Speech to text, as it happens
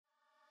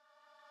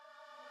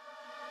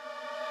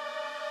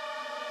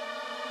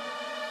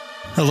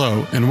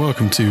Hello, and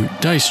welcome to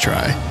Dice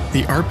Try,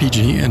 the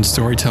RPG and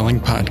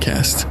storytelling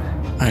podcast.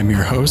 I'm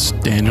your host,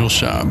 Daniel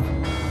Schaub.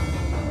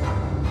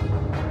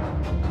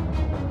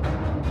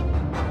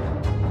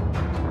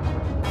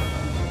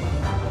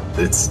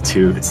 It's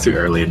too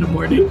early in the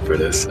morning for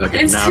this.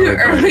 Okay, It's too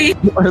early.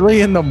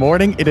 Early in the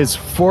morning? It is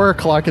 4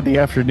 o'clock in the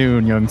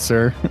afternoon, young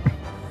sir.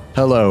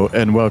 Hello,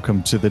 and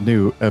welcome to the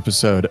new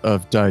episode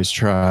of Dice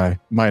Try.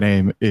 My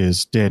name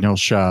is Daniel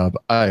Schaub.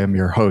 I am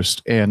your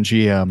host and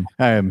GM.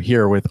 I am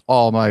here with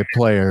all my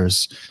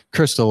players,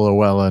 Crystal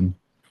Llewellyn,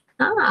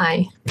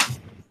 Hi.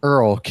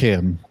 Earl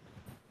Kim,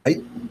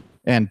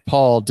 and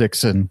Paul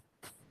Dixon.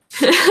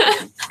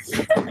 I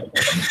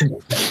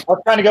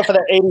was trying to go for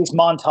that 80s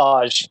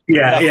montage.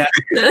 Yeah.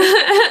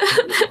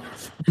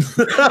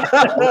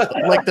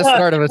 Like the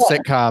start of a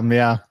sitcom,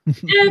 yeah.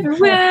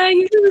 Everywhere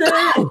you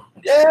look.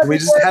 Can we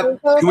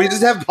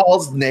just have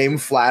Paul's name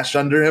flash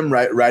under him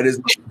right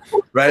as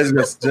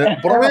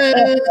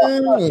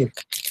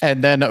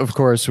And then, of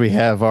course, we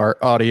have our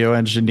audio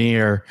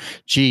engineer,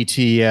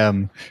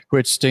 GTM,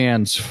 which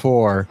stands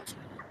for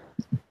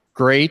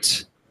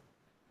Great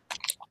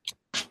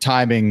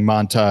Timing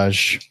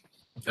Montage.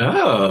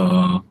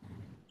 Oh,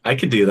 I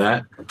could do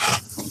that.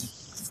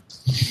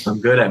 I'm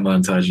good at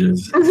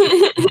montages.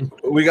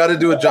 We got to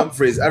do a jump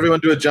freeze. Everyone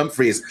do a jump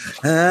freeze.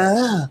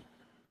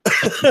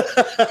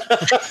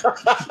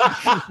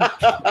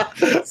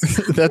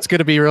 That's going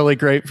to be really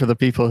great for the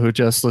people who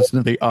just listen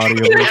to the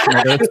audio version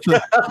of it.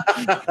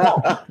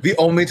 The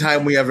only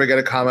time we ever get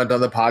a comment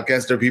on the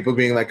podcast are people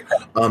being like,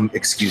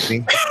 excuse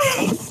me,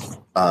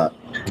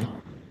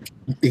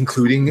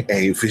 including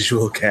a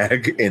visual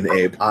gag in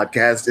a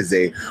podcast is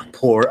a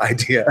poor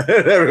idea.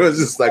 And everyone's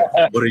just like,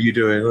 what are you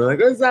doing? We're like,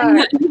 oh,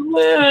 sorry.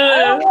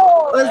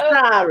 Oh,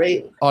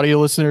 sorry. Audio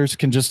listeners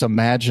can just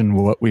imagine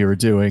what we were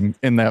doing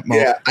in that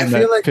moment, Yeah, I in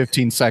feel that like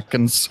 15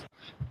 seconds.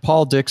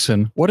 Paul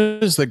Dixon, what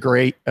is the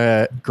greatest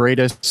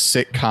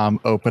sitcom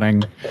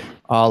opening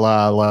a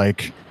la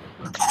like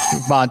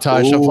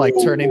montage of like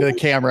turning to the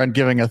camera and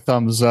giving a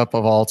thumbs up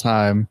of all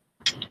time?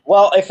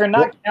 Well, if you're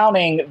not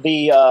counting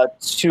the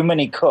Too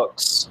Many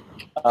Cooks.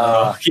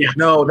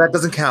 No, that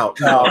doesn't count.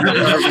 No.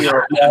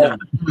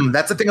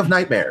 That's a thing of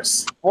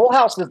nightmares. Full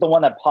House is the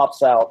one that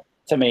pops out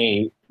to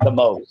me the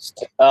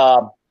most.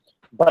 But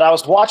I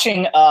was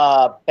watching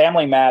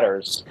Family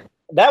Matters.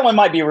 That one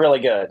might be really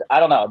good. I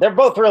don't know. They're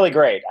both really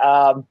great.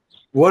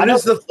 What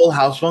does the Full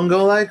House one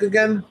go like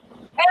again?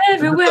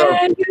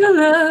 Everywhere you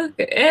look.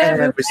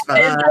 Every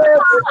smile.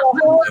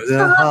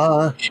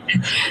 Yeah.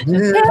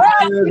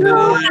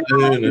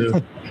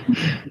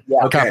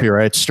 Okay.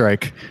 Copyright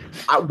strike.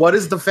 What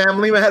is the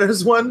Family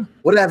Matters one?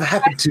 What have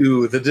happened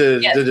to the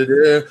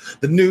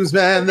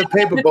newsman, the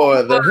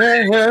paperboy,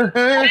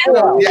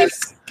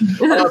 yes.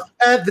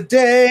 And the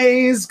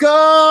days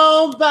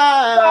go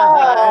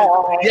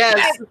by.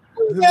 Yes.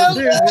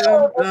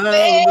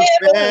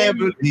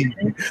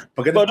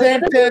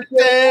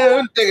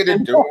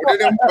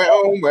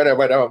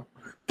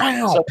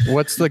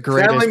 What's the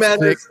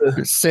greatest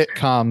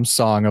sitcom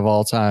song of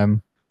all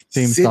time?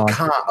 Theme song.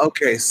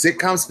 Okay,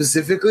 sitcom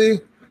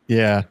specifically?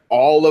 Yeah.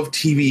 All of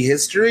TV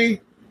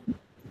history?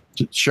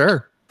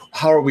 Sure.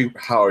 How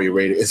are you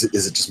rated? Is it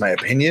just my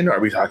opinion? Or are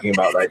we talking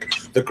about like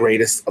the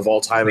greatest of all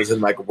time as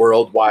in like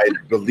worldwide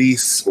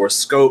release or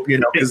scope,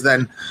 because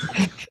then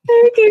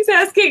He keeps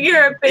asking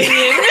your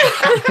opinion.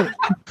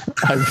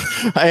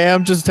 I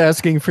am just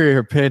asking for your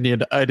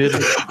opinion. I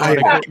didn't. I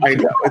know.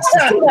 It's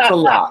a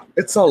lot.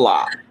 It's a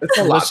lot.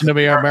 Listen to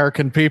me,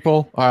 American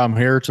people. I'm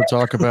here to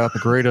talk about the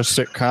greatest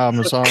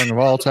sitcom song of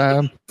all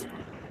time.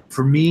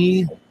 For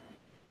me,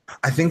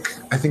 I think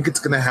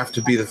it's gonna have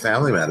to be the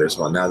Family Matters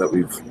one now that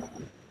we've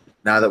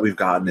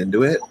gotten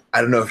into it.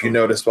 I don't know if you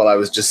noticed while I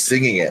was just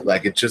singing it,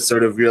 like it just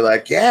sort of, you're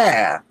like,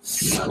 yeah,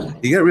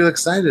 you get real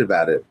excited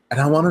about it.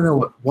 And I want to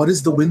know what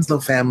is the Winslow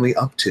family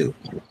up to?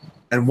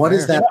 And what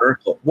is that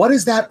Urkel? What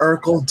is that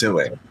Urkel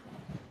doing?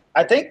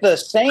 I think the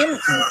same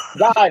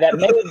guy that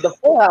made the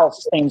Full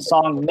House theme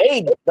song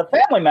made the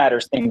Family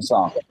Matters theme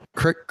song.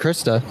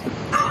 Krista,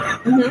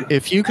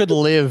 if you could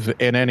live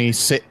in any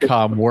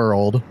sitcom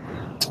world,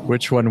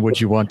 which one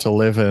would you want to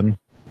live in?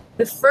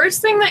 The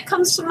first thing that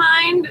comes to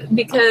mind,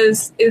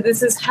 because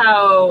this is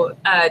how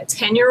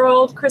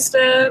 10-year-old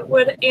Krista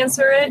would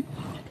answer it,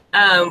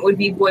 would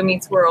be Boy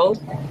Meets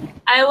World.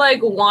 I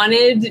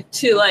wanted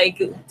to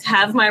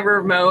have my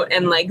remote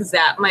and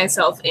zap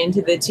myself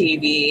into the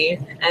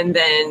TV and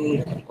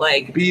then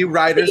be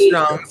Ryder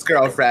Strong's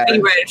girlfriend.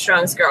 Be Ryder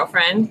Strong's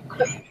girlfriend,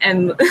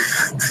 and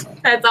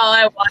that's all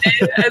I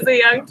wanted as a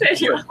young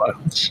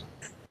 10-year-old.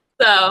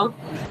 So,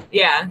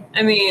 yeah,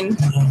 I mean,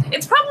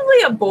 it's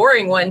probably a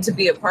boring one to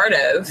be a part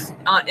of,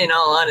 in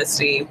all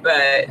honesty,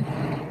 but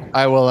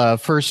I will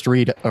first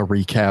read a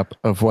recap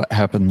of what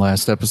happened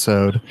last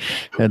episode,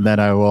 and then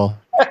I will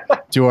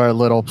do our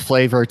little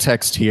flavor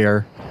text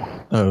here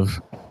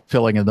of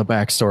filling in the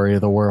backstory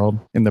of the world.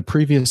 In the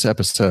previous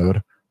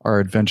episode, our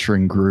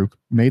adventuring group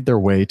made their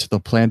way to the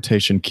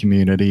plantation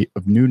community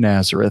of New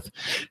Nazareth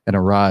and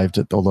arrived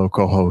at the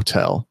local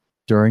hotel.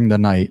 During the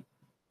night,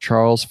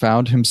 Charles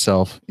found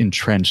himself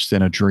entrenched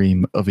in a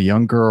dream of a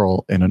young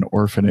girl in an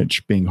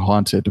orphanage being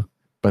haunted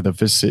by the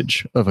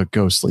visage of a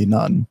ghostly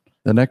nun.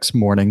 The next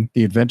morning,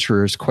 the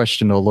adventurers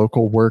questioned a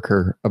local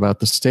worker about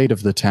the state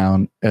of the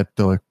town at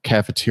the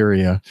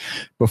cafeteria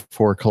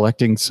before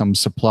collecting some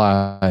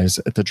supplies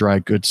at the dry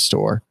goods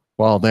store.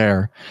 While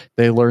there,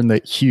 they learned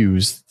that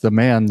Hughes, the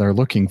man they're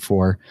looking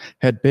for,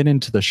 had been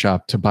into the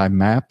shop to buy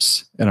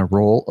maps and a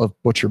roll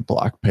of butcher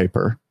block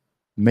paper.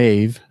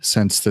 Maeve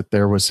sensed that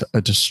there was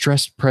a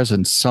distressed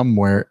presence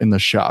somewhere in the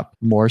shop,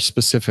 more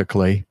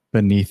specifically,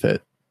 beneath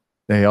it.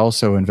 They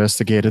also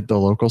investigated the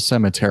local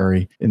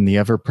cemetery in the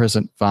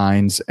ever-present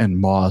vines and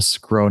moss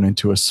grown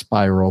into a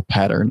spiral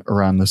pattern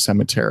around the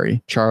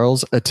cemetery.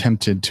 Charles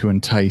attempted to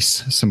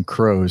entice some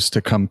crows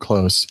to come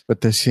close,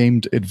 but they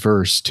seemed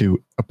adverse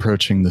to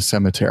approaching the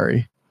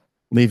cemetery.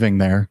 Leaving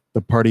there,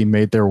 the party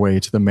made their way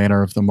to the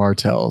manor of the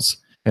Martells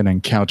and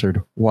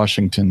encountered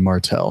Washington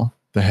Martell,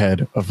 the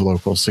head of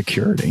local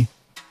security.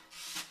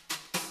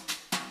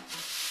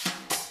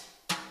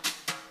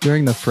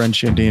 During the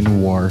French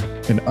Indian War,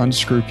 an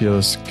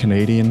unscrupulous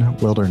Canadian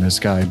wilderness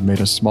guide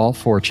made a small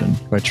fortune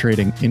by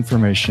trading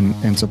information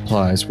and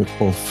supplies with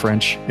both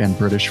French and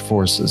British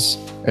forces.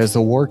 As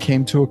the war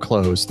came to a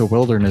close, the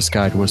wilderness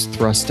guide was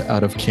thrust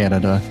out of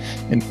Canada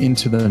and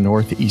into the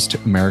Northeast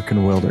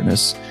American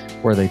wilderness,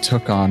 where they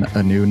took on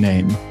a new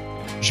name,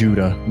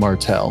 Judah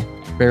Martell.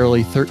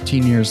 Barely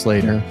 13 years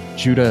later,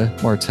 Judah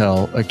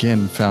Martell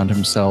again found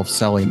himself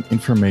selling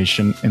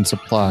information and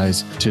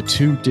supplies to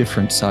two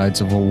different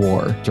sides of a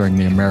war during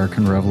the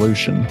American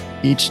Revolution.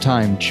 Each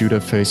time Judah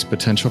faced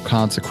potential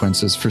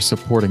consequences for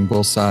supporting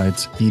both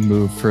sides, he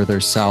moved further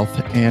south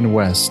and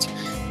west,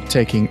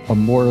 taking a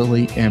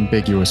morally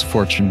ambiguous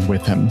fortune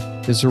with him.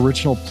 His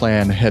original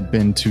plan had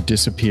been to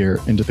disappear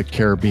into the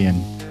Caribbean,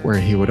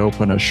 where he would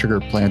open a sugar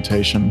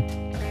plantation.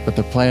 But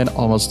the plan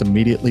almost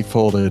immediately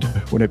folded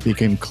when it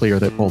became clear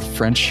that both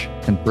French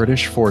and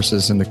British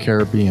forces in the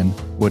Caribbean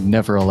would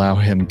never allow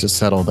him to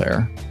settle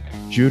there.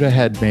 Judah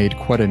had made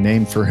quite a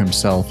name for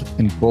himself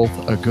in both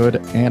a good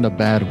and a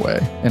bad way,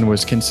 and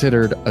was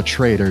considered a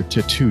traitor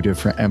to two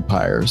different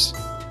empires.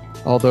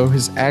 Although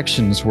his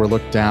actions were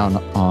looked down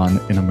on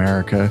in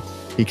America,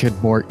 he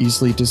could more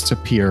easily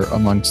disappear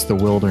amongst the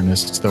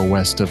wilderness to the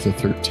west of the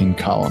 13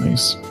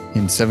 colonies.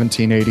 In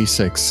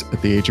 1786,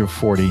 at the age of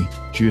 40,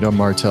 Judah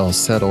Martell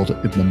settled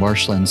in the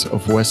marshlands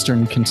of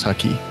western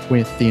Kentucky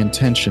with the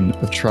intention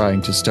of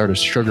trying to start a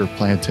sugar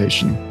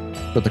plantation,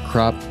 but the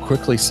crop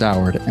quickly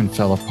soured and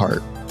fell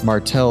apart.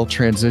 Martell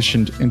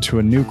transitioned into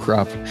a new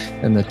crop,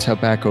 and the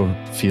tobacco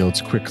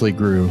fields quickly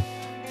grew,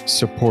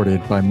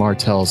 supported by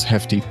Martell's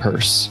hefty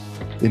purse.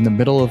 In the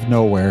middle of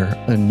nowhere,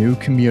 a new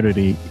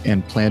community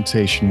and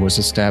plantation was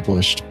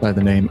established by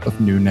the name of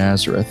New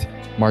Nazareth.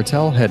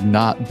 Martell had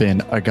not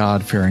been a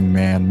God-fearing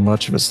man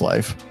much of his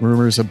life.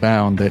 Rumors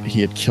abound that he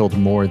had killed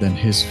more than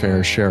his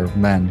fair share of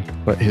men,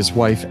 but his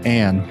wife,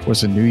 Anne,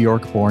 was a New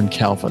York-born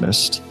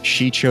Calvinist.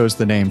 She chose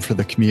the name for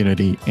the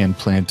community and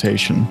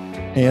plantation.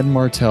 Anne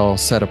Martell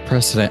set a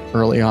precedent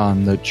early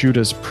on that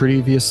Judah's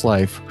previous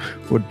life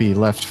would be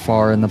left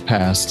far in the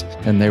past,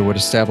 and they would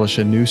establish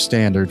a new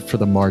standard for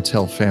the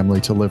Martell family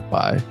to live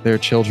by. Their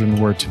children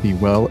were to be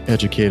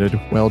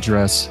well-educated,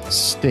 well-dressed,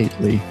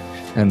 stately,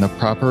 and the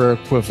proper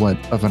equivalent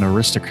of an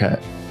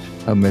aristocrat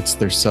amidst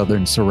their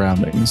southern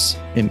surroundings.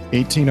 In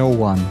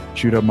 1801,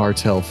 Judah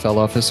Martell fell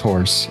off his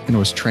horse and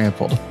was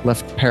trampled,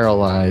 left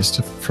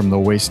paralyzed from the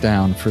waist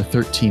down for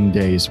 13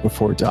 days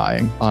before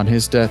dying. On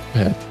his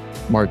deathbed,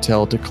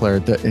 Martell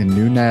declared that in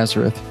New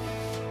Nazareth,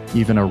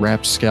 even a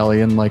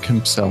rapscallion like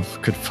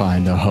himself could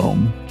find a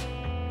home.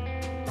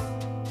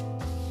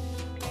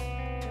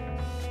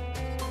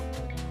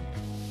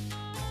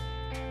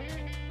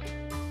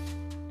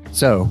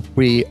 So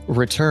we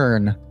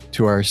return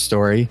to our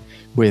story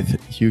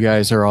with you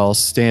guys are all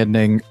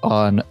standing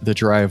on the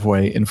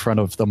driveway in front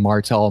of the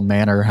Martell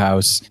Manor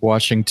House.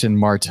 Washington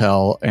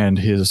Martell and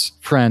his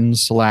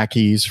friends,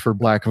 lackeys, for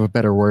lack of a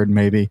better word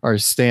maybe, are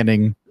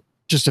standing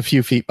just a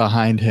few feet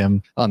behind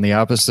him. On the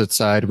opposite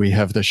side, we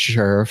have the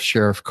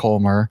Sheriff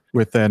Colmer,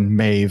 with then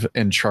Maeve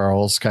and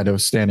Charles kind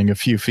of standing a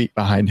few feet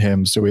behind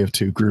him. So we have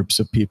two groups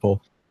of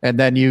people. And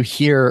then you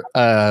hear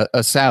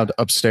a sound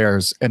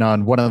upstairs, and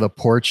on one of the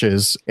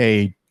porches,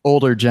 a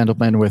older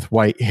gentleman with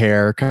white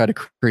hair, kind of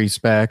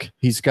creased back.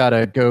 He's got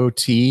a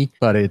goatee,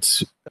 but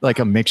it's like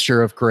a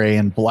mixture of gray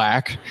and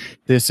black.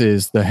 This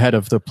is the head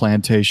of the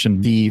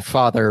plantation, the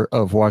father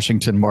of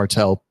Washington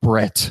Martell,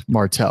 Brett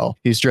Martell.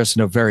 He's dressed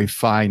in a very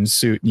fine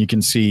suit, and you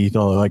can see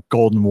the like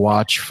golden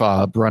watch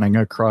fob running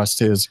across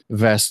his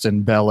vest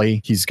and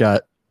belly. He's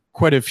got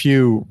quite a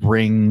few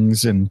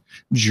rings and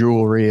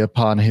jewelry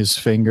upon his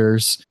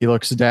fingers. He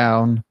looks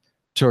down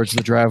towards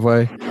the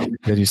driveway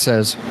and he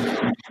says,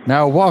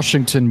 "Now,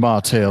 Washington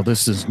Martell,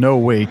 this is no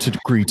way to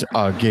greet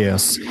our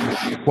guests.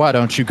 Why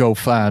don't you go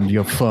find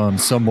your fun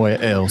somewhere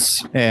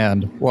else?"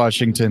 And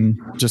Washington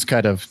just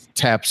kind of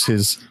taps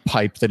his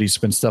pipe that he's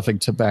been stuffing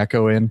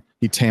tobacco in.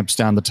 He tamps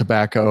down the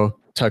tobacco,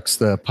 tucks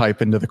the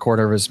pipe into the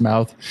corner of his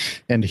mouth,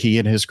 and he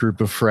and his group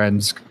of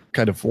friends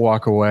kind of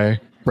walk away.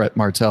 Brett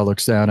Martell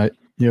looks down at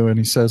you and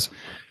he says,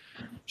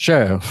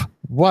 Sheriff,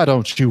 why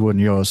don't you and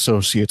your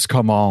associates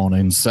come on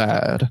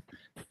inside?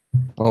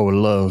 I would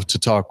love to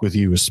talk with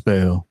you a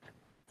spell.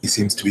 He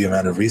seems to be a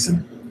man of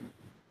reason.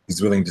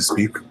 He's willing to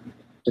speak.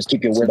 Just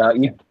keep your wit about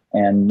you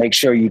and make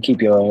sure you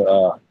keep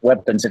your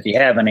weapons, if you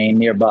have any,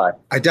 nearby.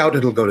 I doubt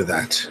it'll go to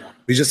that.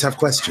 We just have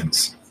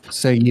questions.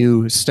 So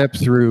you step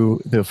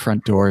through the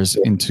front doors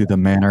into the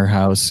manor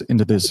house,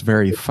 into this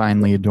very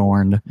finely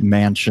adorned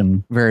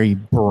mansion, very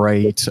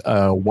bright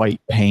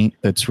white paint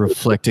that's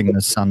reflecting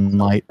the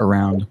sunlight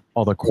around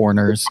all the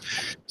corners.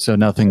 So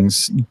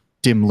nothing's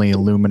dimly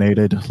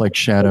illuminated like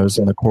shadows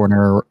in the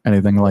corner or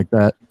anything like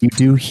that. You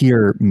do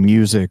hear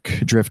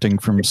music drifting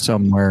from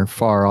somewhere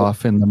far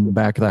off in the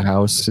back of the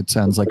house. It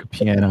sounds like a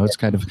piano. It's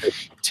kind of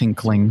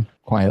tinkling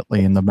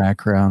quietly in the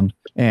background.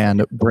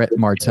 And Brett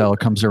Martell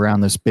comes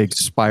around this big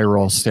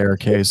spiral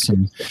staircase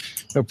and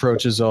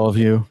approaches all of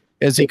you.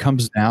 As he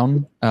comes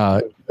down,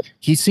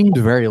 he seemed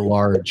very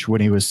large when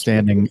he was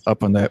standing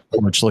up on that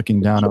porch looking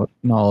down on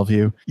all of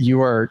you.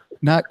 You are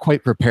not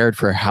quite prepared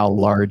for how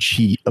large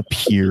he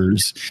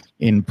appears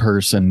in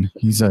person.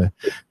 He's a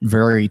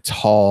very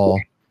tall,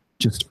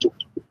 just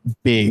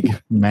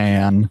big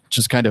man,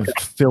 just kind of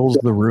fills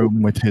the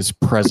room with his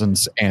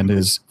presence and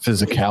his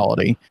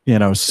physicality.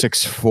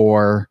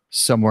 6'4",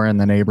 somewhere in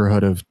the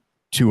neighborhood of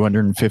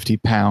 250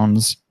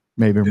 pounds,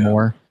 maybe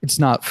more. It's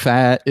not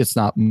fat, it's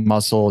not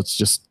muscle, it's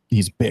just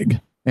he's big.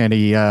 And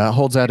he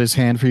holds out his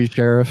hand for you,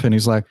 Sheriff, and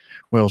he's like,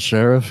 well,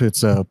 Sheriff,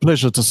 it's a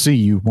pleasure to see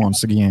you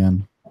once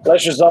again.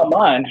 Pleasure's all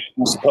mine,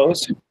 I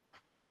suppose.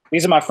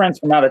 These are my friends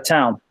from out of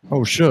town.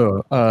 Oh,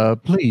 sure.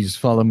 Please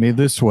follow me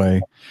this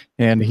way.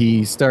 And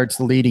he starts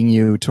leading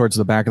you towards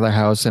the back of the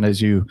house. And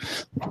as you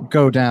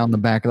go down the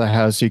back of the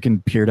house, you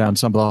can peer down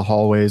some of the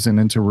hallways and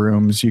into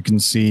rooms. You can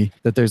see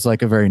that there's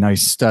like a very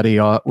nice study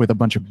with a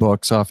bunch of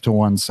books off to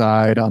one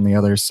side. On the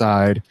other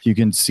side, you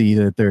can see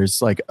that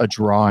there's like a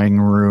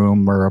drawing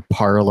room or a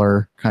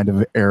parlor kind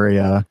of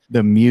area.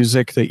 The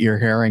music that you're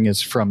hearing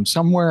is from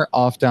somewhere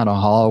off down a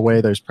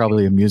hallway. There's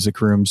probably a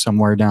music room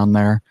somewhere down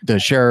there. The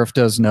sheriff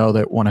does know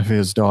that one of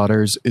his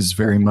daughters is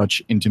very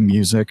much into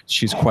music.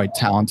 She's quite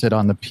talented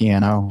on the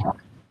piano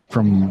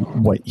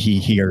from what he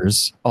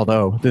hears,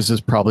 although this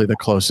is probably the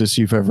closest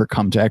you've ever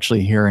come to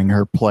actually hearing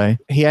her play.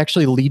 He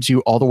actually leads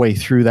you all the way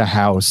through the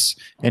house,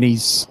 and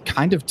he's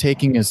kind of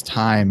taking his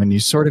time, and you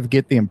sort of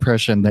get the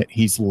impression that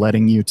he's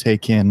letting you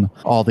take in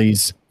all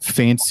these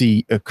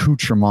fancy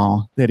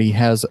accoutrement that he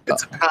has.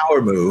 It's a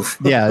power move.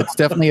 Yeah, it's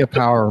definitely a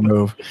power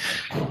move.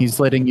 He's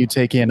letting you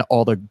take in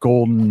all the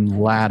golden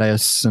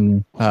lattice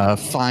and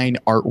fine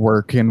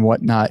artwork and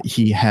whatnot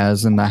he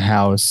has in the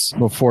house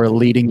before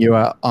leading you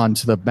out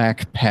onto the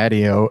back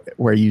patio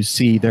where you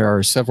see there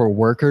are several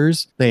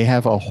workers. They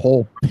have a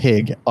whole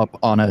pig up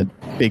on a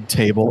big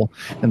table,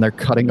 and they're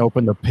cutting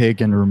open the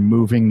pig and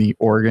removing the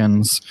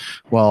organs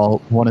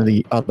while one of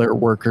the other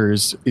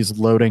workers is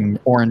loading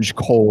orange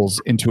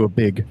coals into a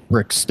big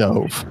brick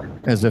stove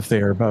as if they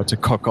are about to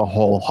cook a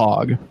whole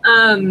hog.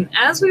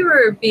 As we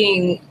were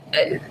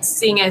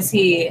seeing as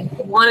he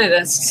wanted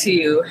us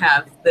to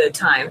have the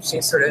time to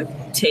sort of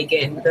take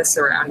in the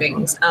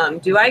surroundings,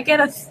 do I get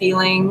a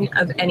feeling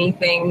of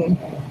anything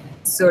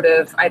sort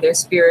of either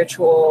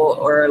spiritual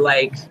or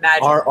like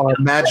magical? Are our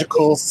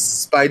magical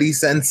spidey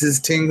senses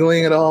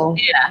tingling at all?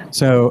 Yeah.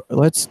 So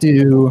let's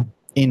do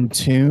in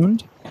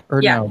tuned,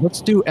 or Yeah. no,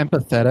 let's do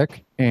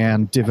empathetic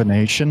and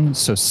divination.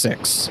 So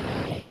 6.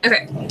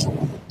 Okay.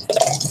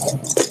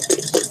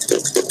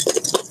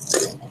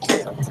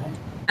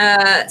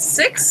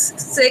 6,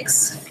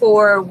 6,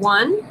 4,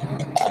 1.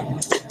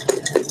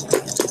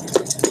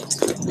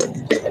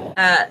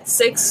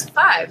 6,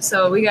 5.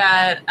 So we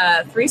got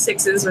 3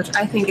 6s, which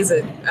I think is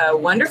a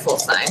wonderful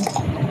sign.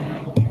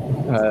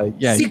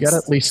 Yeah, you got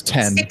at least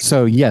 10.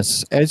 So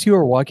yes, as you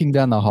are walking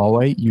down the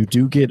hallway, you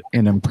do get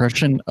an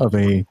impression of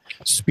a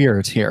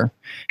spirit here.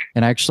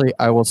 And actually,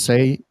 I will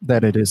say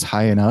that it is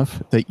high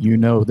enough that you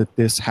know that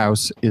this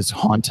house is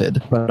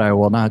haunted, but I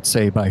will not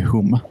say by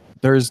whom.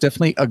 There is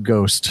definitely a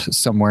ghost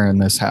somewhere in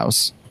this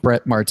house.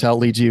 Brett Martell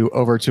leads you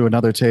over to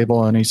another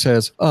table and he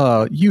says,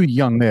 you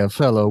young there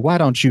fellow, why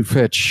don't you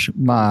fetch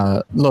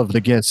my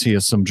lovely guests here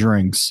some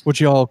drinks? Would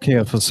you all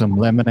care for some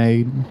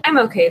lemonade? I'm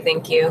okay,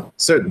 thank you.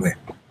 Certainly.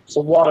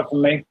 Some water for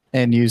me.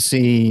 And you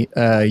see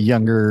a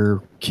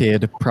younger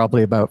kid,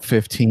 probably about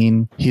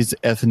 15. His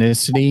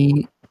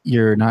ethnicity,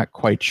 you're not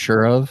quite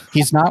sure of.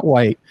 He's not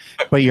white,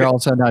 but you're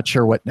also not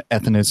sure what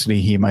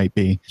ethnicity he might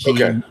be.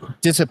 He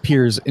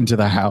disappears into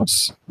the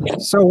house.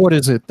 So what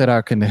is it that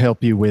I can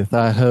help you with?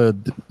 I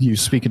heard you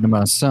speaking to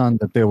my son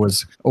that there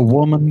was a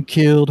woman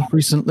killed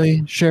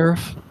recently,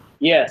 Sheriff.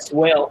 Yes,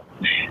 well,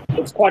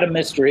 it's quite a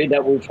mystery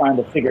that we're trying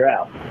to figure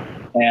out.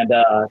 And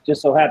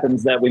just so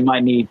happens that we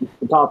might need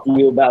to talk to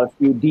you about a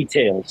few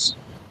details.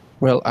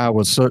 Well, I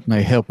will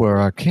certainly help where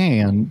I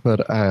can,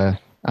 but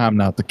I'm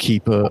not the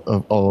keeper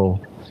of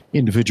all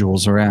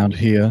individuals around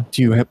here.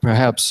 Do you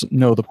perhaps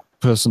know the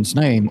person's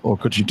name, or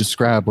could you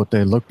describe what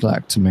they looked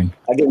like to me?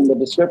 I give him the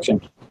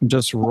description.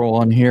 Just roll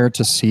on here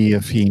to see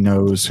if he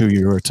knows who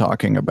you are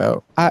talking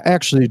about. I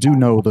actually do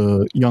know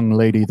the young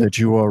lady that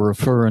you are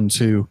referring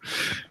to.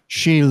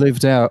 She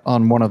lived out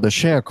on one of the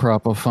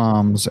sharecropper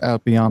farms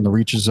out beyond the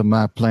reaches of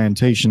my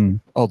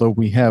plantation, although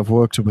we have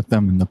worked with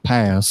them in the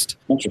past.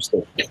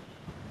 Interesting.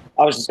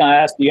 I was just going to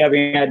ask, do you have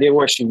any idea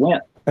where she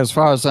went? As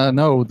far as I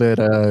know,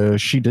 that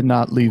she did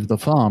not leave the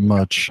farm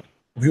much.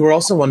 We were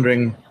also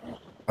wondering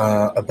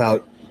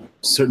about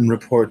certain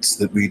reports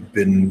that we'd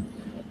been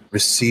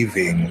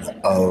receiving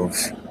of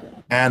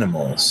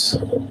animals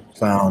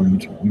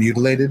found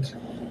mutilated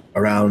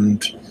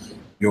around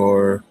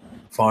your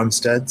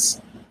farmsteads.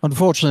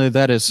 Unfortunately,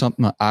 that is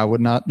something I would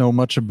not know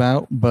much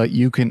about, but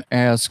you can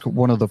ask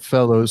one of the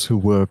fellows who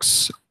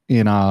works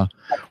in our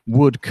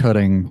wood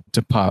cutting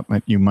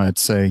department, you might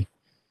say.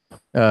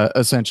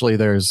 Essentially,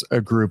 there's a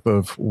group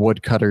of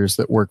woodcutters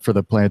that work for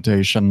the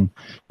plantation.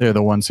 They're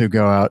the ones who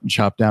go out and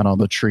chop down all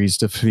the trees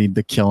to feed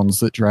the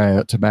kilns that dry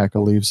out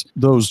tobacco leaves.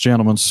 Those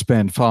gentlemen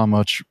spend far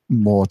much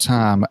more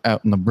time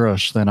out in the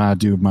brush than I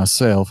do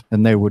myself,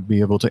 and they would be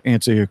able to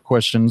answer your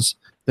questions.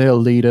 Their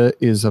leader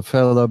is a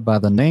fella by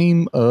the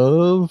name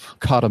of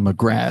Cotter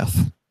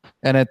McGrath.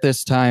 And at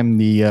this time,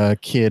 the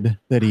kid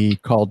that he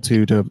called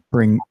to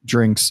bring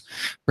drinks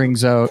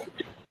brings out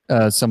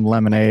some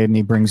lemonade, and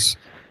he brings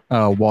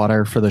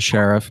water for the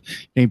sheriff.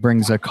 And he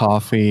brings a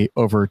coffee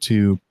over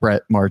to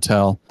Brett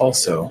Martell.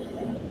 Also,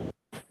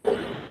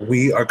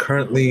 we are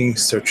currently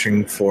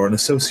searching for an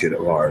associate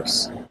of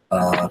ours,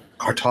 a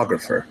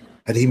cartographer.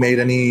 Had he made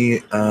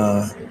any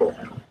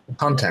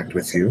contact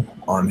with you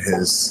on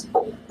his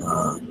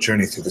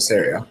journey through this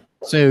area?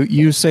 So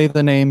you say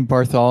the name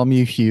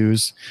Bartholomew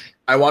Hughes.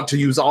 I want to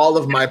use all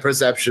of my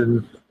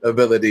perception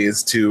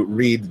abilities to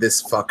read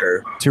this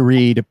fucker. To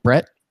read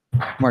Brett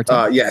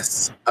Martell?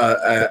 Yes.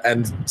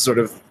 And sort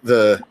of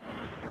the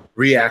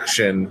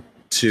reaction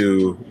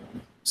to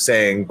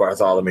saying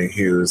Bartholomew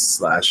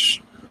Hughes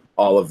 /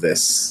 all of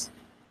this.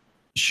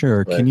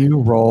 Sure. Can you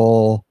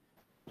roll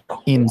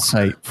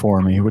insight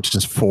for me, which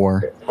is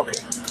 4? Okay.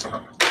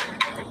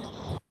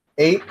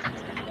 8,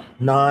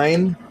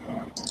 9,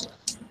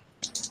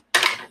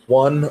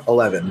 1,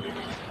 11.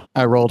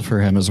 I rolled for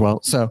him as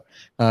well. So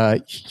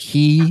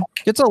he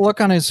gets a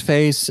look on his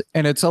face,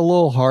 and it's a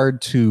little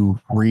hard to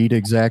read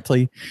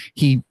exactly.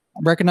 He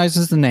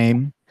recognizes the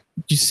name.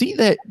 You see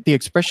that the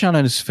expression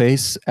on his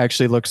face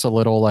actually looks a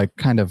little like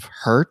kind of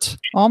hurt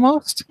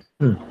almost.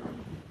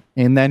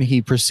 And then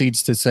he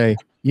proceeds to say,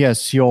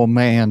 yes, your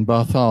man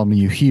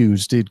Bartholomew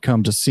Hughes did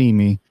come to see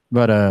me,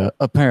 but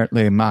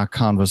apparently my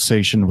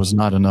conversation was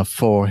not enough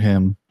for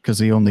him, because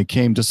he only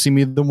came to see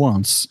me the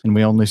once, and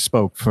we only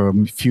spoke for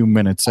a few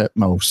minutes at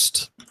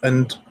most.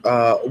 And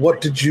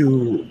what did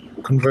you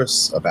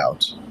converse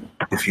about,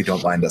 if you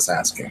don't mind us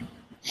asking?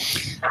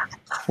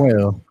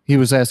 Well, he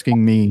was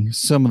asking me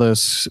some of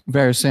the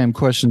very same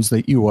questions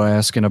that you were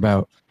asking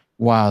about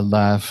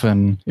wildlife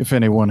and if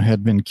anyone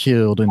had been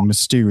killed in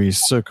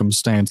mysterious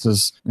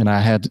circumstances, and I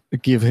had to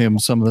give him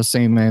some of the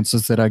same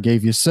answers that I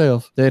gave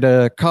yourself,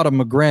 that Cotter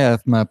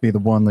McGrath might be the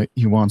one that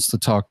he wants to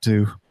talk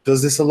to.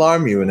 Does this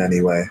alarm you in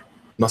any way?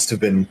 Must have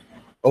been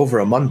over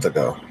a month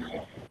ago.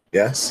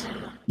 Yes?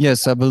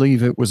 Yes, I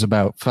believe it was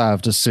about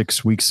 5 to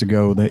 6 weeks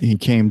ago that he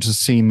came to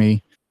see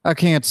me. I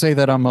can't say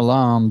that I'm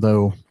alarmed,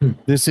 though.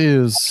 This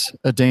is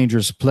a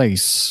dangerous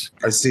place.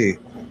 I see.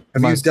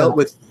 Have you dealt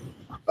with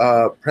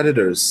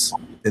predators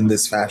in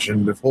this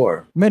fashion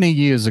before? Many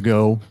years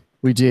ago,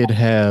 we did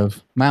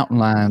have mountain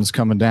lions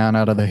coming down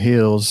out of the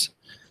hills,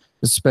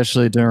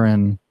 especially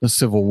during the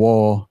Civil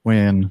War,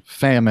 when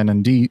famine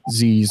and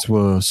disease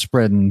were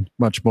spreading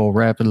much more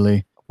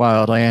rapidly,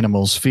 wild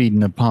animals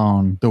feeding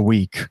upon the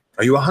weak.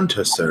 Are you a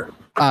hunter, sir?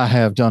 I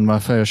have done my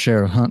fair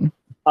share of hunting.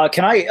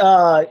 Can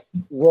I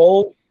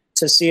roll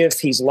to see if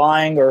he's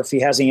lying or if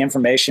he has any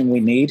information we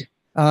need?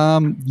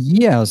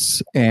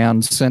 Yes,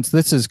 and since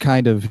this is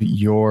kind of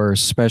your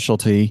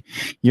specialty,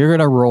 you're going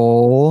to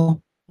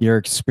roll your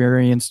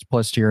experience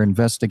plus your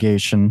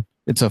investigation.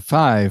 It's a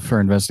 5 for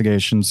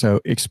investigation,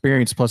 so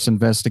experience plus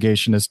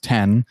investigation is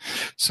 10.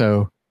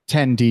 So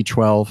 10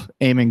 D12,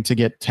 aiming to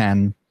get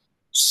 10.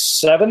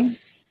 7,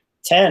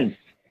 10,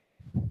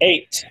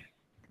 8,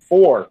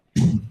 4,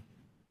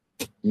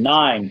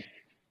 9,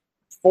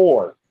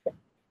 4,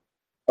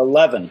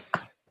 11,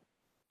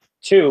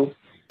 2,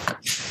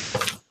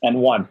 and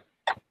 1.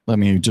 Let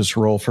me just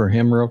roll for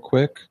him real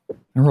quick.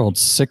 I rolled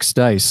 6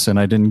 dice and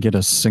I didn't get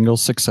a single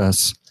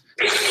success.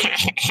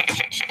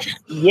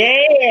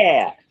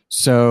 Yeah!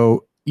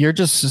 So you're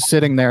just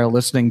sitting there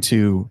listening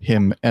to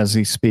him as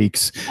he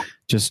speaks,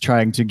 just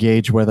trying to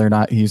gauge whether or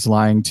not he's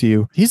lying to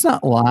you. He's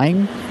not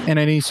lying in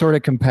any sort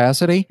of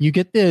capacity. You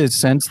get the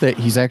sense that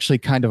he's actually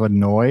kind of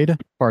annoyed.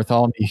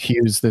 Bartholomew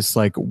Hughes, this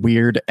like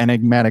weird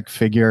enigmatic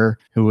figure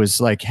who was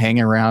like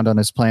hanging around on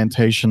his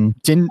plantation,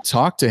 didn't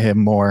talk to him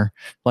more.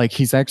 Like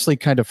he's actually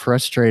kind of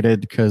frustrated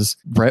because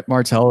Brett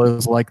Martell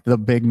is like the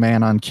big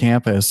man on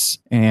campus,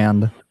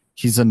 and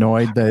he's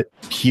annoyed that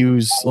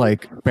Hughes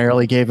like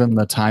barely gave him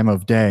the time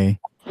of day.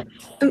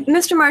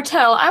 Mr.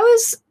 Martell, I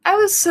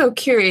was so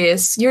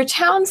curious. Your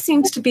town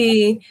seems to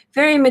be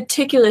very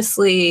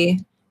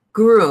meticulously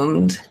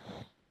groomed,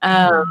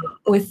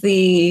 with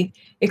the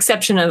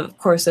exception of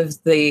course,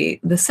 of the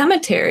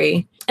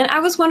cemetery. And I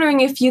was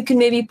wondering if you could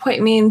maybe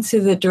point me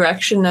into the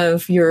direction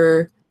of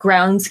your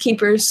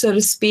groundskeepers, so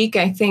to speak.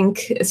 I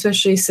think,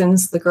 especially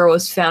since the girl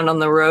was found on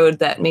the road,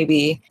 that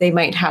maybe they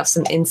might have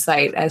some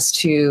insight as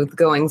to the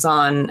goings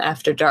on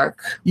after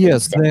dark.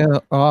 Yes, there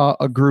are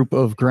a group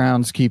of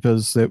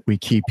groundskeepers that we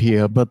keep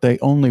here, but they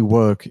only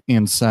work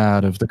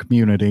inside of the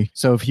community.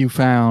 So if you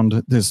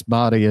found this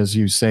body, as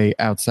you say,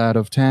 outside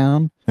of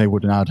town, they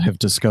would not have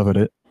discovered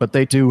it. But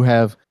they do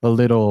have a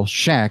little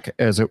shack,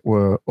 as it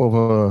were,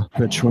 over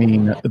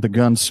between the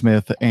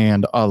gunsmith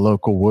and our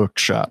local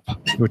workshop,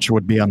 which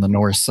would be on the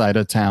north side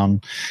of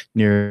town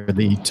near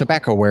the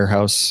tobacco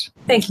warehouse.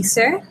 Thank you,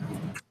 sir.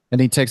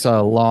 And he takes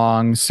a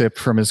long sip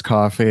from his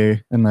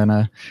coffee. And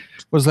then,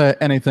 was there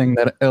anything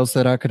else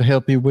that I could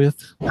help you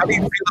with? How do you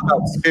feel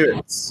about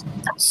spirits?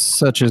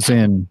 Such as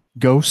in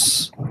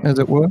ghosts, as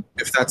it were?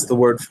 If that's the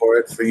word for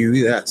it for you,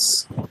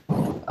 yes.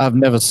 I've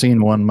never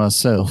seen one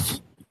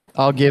myself.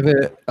 I'll give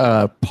it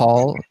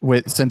Paul,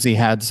 since he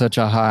had such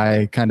a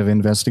high kind of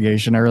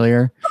investigation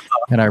earlier,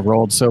 and I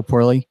rolled so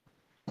poorly.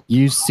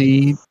 You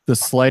see the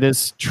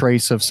slightest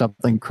trace of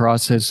something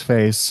cross his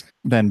face.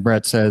 Then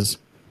Brett says,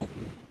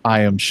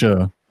 I am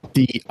sure.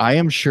 The I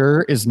am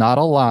sure is not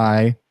a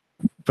lie,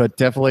 but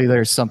definitely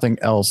there's something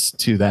else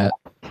to that.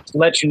 To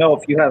let you know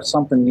if you have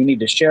something you need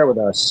to share with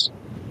us.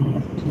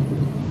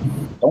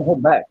 Don't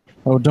hold back.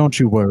 Oh, don't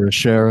you worry,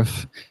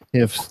 Sheriff.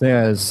 If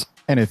there's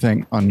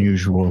anything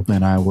unusual,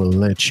 then I will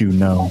let you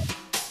know.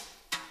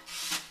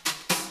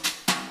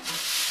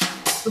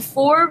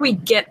 Before we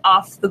get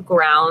off the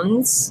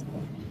grounds,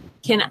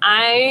 can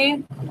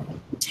I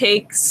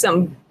take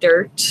some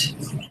dirt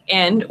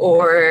and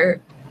or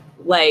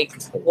like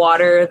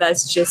water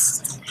that's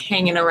just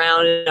hanging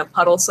around in a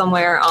puddle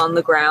somewhere on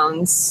the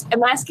grounds?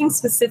 I'm asking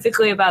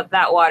specifically about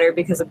that water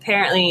because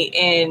apparently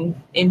in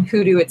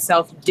Hoodoo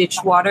itself, ditch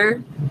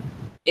water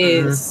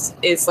is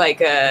like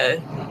a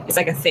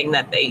thing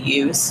that they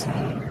use.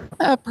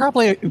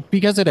 Probably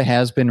because it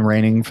has been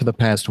raining for the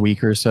past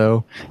week or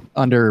so.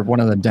 Under one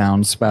of the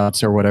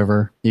downspouts or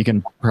whatever, you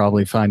can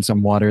probably find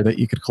some water that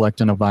you could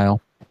collect in a vial.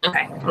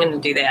 Okay, I'm going to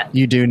do that.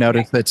 You do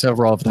notice that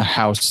several of the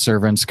house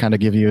servants kind of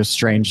give you a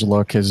strange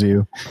look as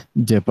you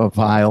dip a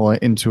vial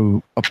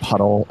into a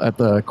puddle at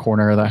the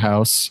corner of the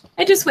house.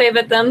 I just wave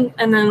at them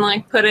and then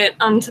like put it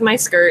onto my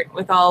skirt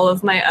with all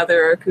of my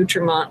other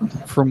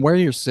accoutrement. From where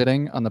you're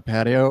sitting on the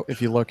patio,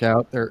 if you look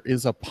out, there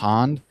is a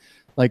pond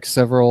like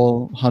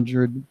several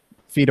hundred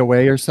feet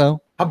away or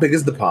so. How big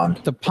is the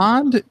pond? The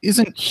pond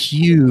isn't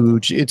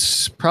huge.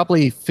 It's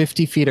probably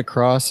 50 feet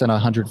across and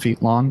 100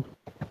 feet long.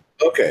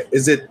 Okay.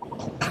 Is it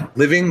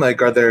living?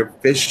 Like, are there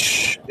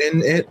fish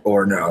in it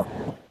or no?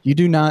 You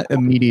do not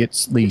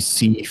immediately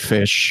see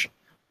fish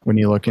when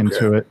you look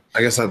into it.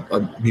 I guess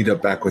I'll meet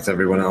up back with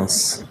everyone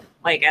else.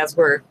 Like as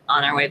we're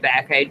on our way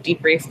back, I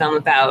debrief them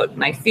about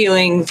my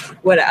feelings,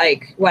 what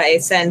I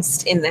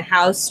sensed in the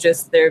house,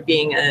 just there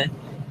being a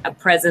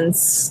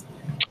presence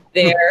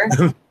there,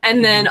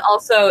 and then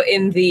also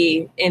in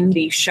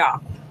the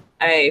shop,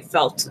 I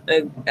felt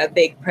a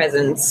big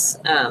presence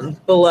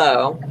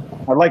below.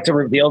 I'd like to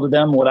reveal to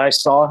them what I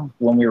saw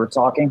when we were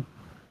talking.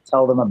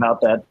 Tell them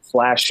about that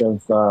flash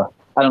of,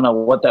 I don't know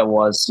what that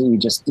was.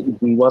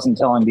 He wasn't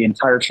telling the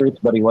entire truth,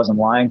 but he wasn't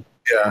lying.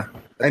 Yeah,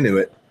 I knew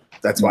it.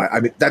 That's why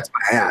I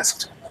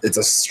asked. It's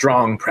a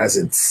strong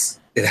presence.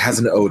 It has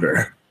an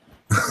odor.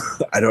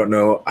 I don't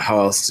know how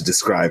else to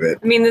describe it.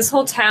 I mean, this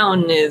whole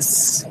town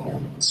is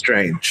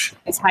strange.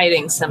 It's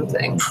hiding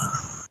something.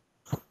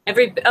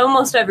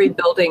 Almost every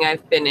building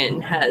I've been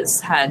in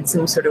has had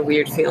some sort of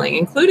weird feeling,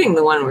 including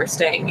the one we're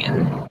staying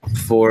in.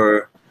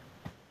 For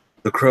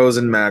the crows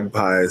and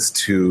magpies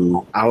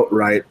to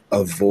outright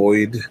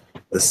avoid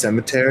the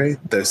cemetery,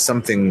 there's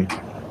something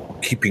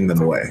keeping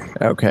them away.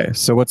 Okay,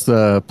 so what's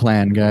the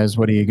plan, guys?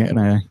 What are you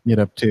gonna get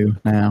up to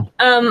now?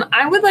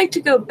 I would like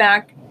to go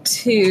back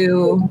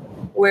to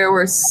where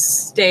we're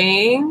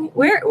staying.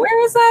 Where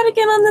is that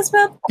again on this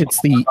map?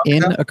 It's the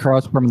inn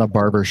across from the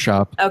barber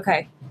shop.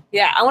 Okay.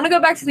 Yeah, I want to go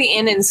back to the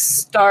inn and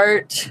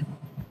start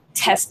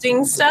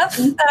testing stuff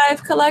that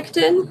I've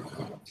collected.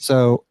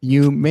 So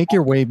you make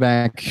your way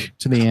back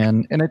to the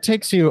inn, and it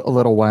takes you a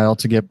little while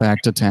to get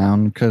back to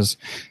town because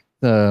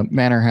the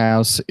manor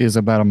house is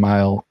about a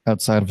mile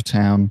outside of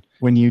town.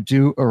 When you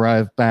do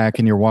arrive back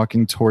and you're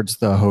walking towards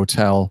the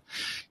hotel,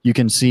 you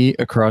can see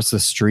across the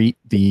street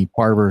the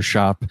barber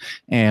shop,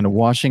 and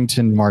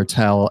Washington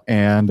Martell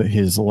and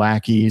his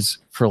lackeys,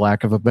 for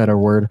lack of a better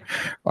word,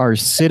 are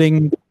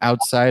sitting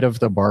outside of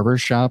the barber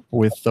shop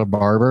with the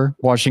barber.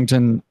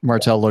 Washington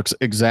Martell looks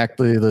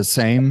exactly the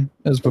same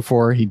as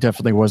before. He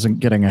definitely wasn't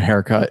getting a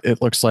haircut.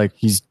 It looks like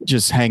he's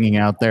just hanging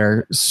out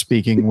there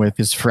speaking with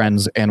his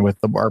friends and with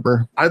the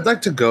barber. I'd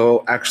like to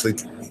go actually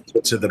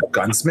to the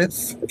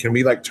gunsmith. Can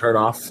we like turn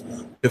off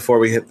before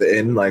we hit the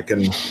inn, like,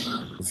 and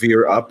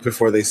veer up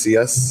before they see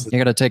us. You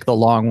got to take the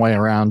long way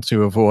around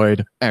to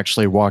avoid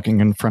actually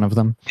walking in front of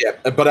them. Yeah,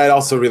 but I'd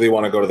also really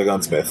want to go to the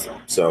gunsmith.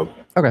 So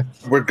Okay.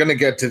 we're gonna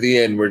get to the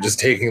inn. We're just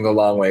taking the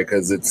long way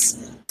because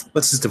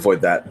let's just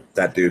avoid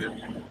that dude.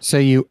 So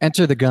you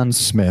enter the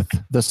gunsmith.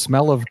 The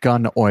smell of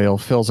gun oil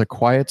fills a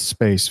quiet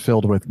space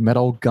filled with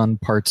metal gun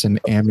parts and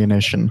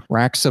ammunition.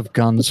 Racks of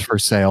guns for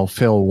sale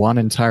fill one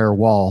entire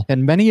wall,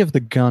 and many of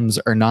the guns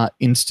are not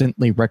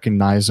instantly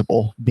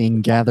recognizable,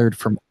 being gathered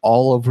from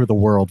all over the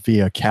world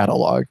via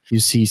catalog.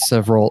 You see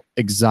several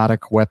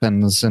exotic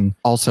weapons and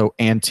also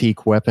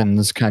antique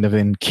weapons kind of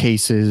in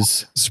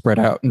cases spread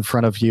out in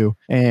front of you,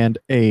 and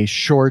a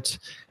short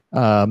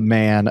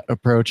man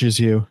approaches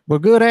you. Well,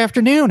 good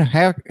afternoon.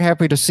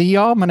 Happy to see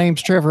y'all. My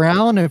name's Trevor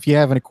Allen. If you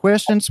have any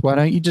questions, why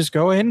don't you just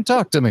go ahead and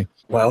talk to me?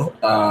 Well,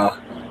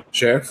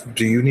 Sheriff,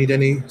 do you need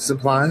any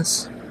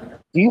supplies?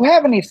 Do you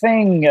have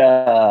anything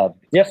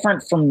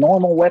different from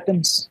normal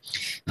weapons?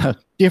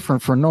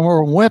 Different from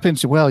normal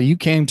weapons? Well, you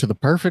came to the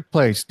perfect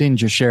place,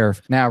 didn't you,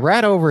 Sheriff? Now,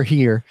 right over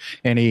here,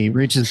 and he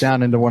reaches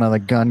down into one of the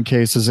gun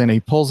cases and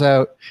he pulls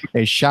out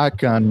a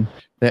shotgun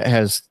that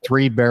has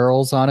 3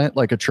 barrels on it,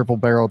 like a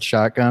triple-barreled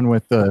shotgun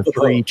with the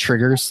 3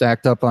 triggers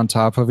stacked up on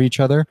top of each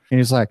other. And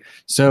he's like,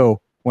 so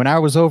when I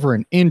was over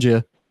in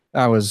India,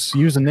 I was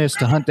using this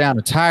to hunt down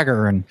a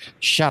tiger and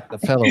shot the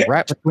fellow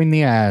right between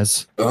the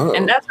eyes. Oh.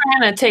 And that's where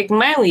I'm going to take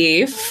my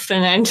leave,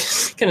 and I'm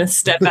just going to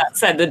step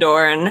outside the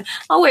door, and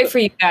I'll wait for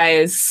you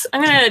guys.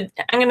 I'm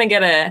gonna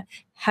get a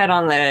head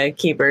on the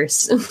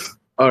keepers.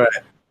 All right.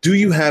 Do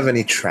you have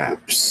any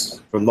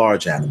traps for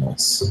large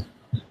animals?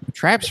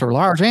 Traps for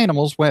large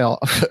animals? Well,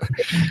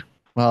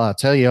 I'll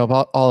tell you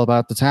all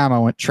about the time I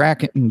went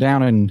tracking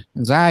down in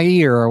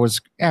Zaire. I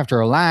was after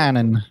a lion,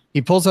 and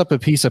he pulls up a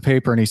piece of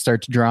paper and he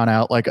starts drawing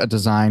out like a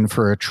design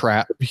for a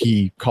trap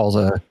he calls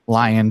a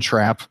lion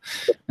trap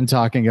and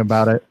talking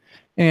about it.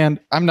 And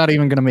I'm not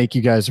even going to make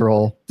you guys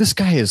roll. This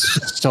guy is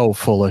so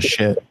full of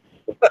shit.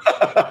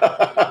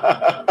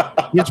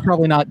 He's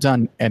probably not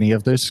done any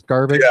of this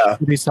garbage that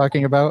he's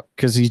talking about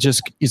because he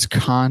just is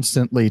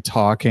constantly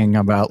talking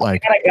about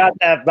like. I got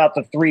that about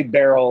the 3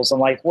 barrels. I'm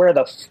like,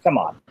 come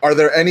on. Are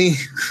there any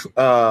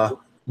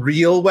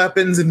real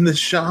weapons in this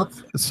shop?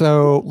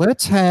 So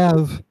let's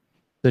have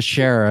the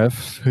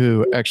sheriff,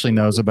 who actually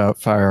knows about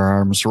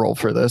firearms, roll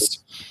for this.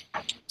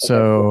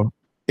 So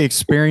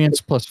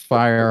experience plus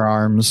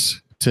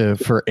firearms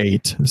for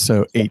 8.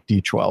 So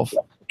 8d12.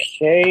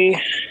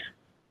 Okay.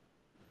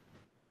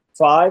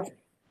 5,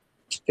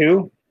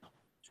 2,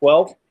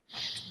 12,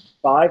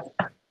 5,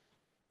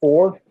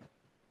 4,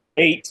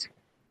 8,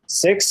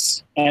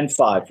 6, and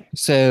 5.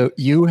 So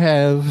you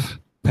have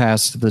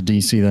passed the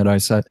DC that I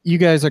set. You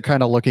guys are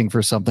kind of looking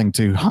for something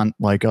to hunt,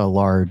 like a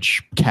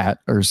large cat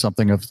or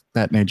something of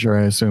that nature,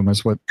 I assume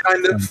is what.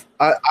 Kind of.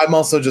 I'm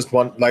also just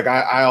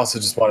I also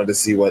just wanted to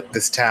see what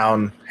this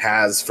town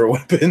has for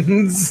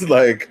weapons.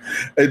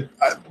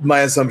 My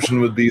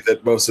assumption would be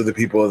that most of the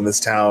people in this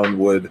town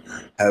would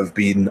have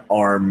been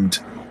armed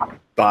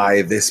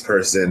by this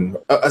person.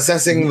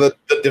 Assessing the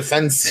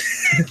defense.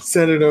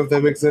 I don't know if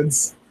that makes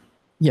sense.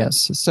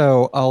 Yes.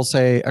 So I'll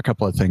say a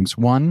couple of things.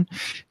 One,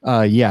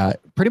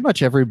 pretty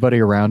much everybody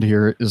around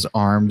here is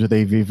armed.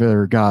 They've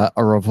either got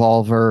a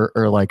revolver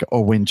or like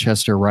a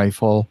Winchester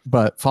rifle.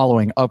 But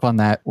following up on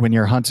that, when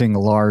you're hunting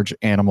large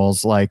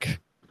animals like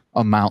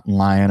a mountain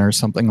lion or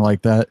something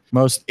like that,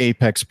 most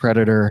apex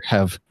predator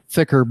have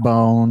thicker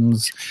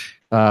bones.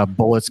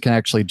 Bullets can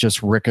actually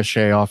just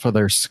ricochet off of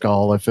their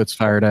skull if it's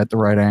fired at the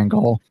right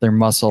angle. Their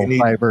muscle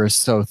fiber is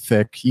so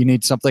thick. You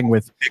need something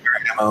with bigger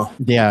ammo.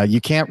 Yeah, you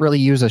can't really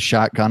use a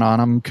shotgun on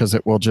them because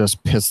it will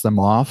just piss them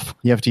off.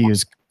 You have to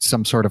use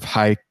some sort of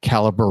high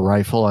caliber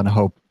rifle and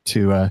hope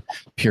to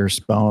pierce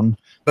bone.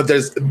 But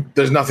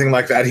there's nothing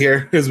like that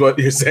here, is what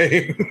you're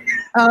saying.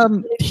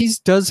 He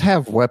does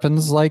have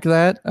weapons like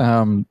that.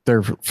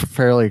 They're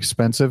fairly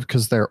expensive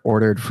because they're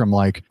ordered from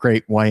like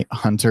Great White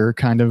Hunter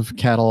kind of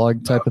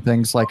catalog type of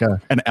things, like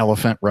an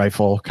elephant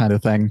rifle kind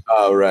of thing.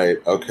 Oh, right.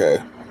 Okay.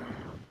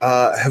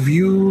 Have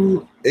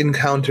you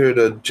encountered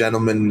a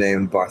gentleman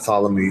named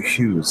Bartholomew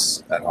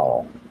Hughes at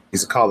all?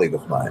 He's a colleague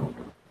of mine.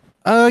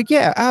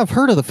 Yeah, I've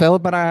heard of the fella,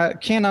 but I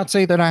cannot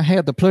say that I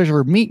had the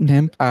pleasure of meeting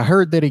him. I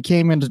heard that he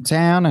came into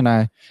town, and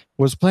I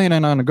was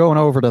planning on going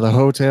over to the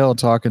hotel and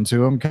talking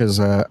to him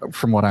because,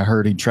 from what I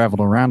heard, he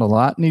traveled around a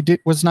lot, and he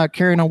was not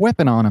carrying a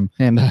weapon on him,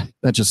 and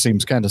that just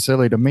seems kind of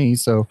silly to me.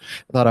 So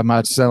I thought I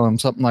might sell him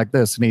something like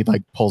this, and he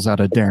like pulls out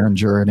a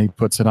Derringer and he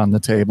puts it on the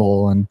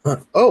table. And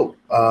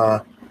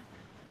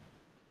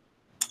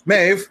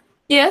Maeve.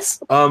 Yes.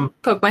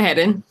 Poke my head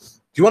in. Do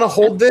you want to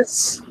hold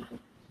this?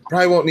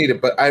 Probably won't need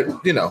it, but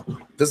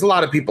there's a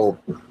lot of people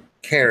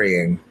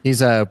carrying.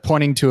 He's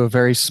pointing to a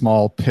very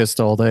small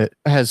pistol that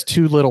has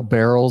 2 little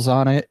barrels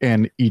on it,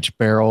 and each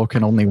barrel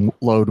can only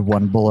load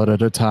 1 bullet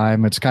at a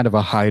time. It's kind of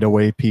a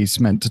hideaway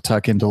piece meant to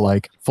tuck into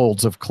like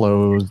folds of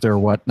clothes or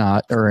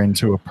whatnot, or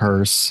into a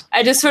purse.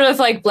 I just sort of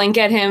like blink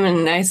at him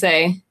and I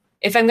say,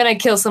 if I'm going to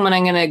kill someone,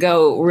 I'm going to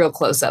go real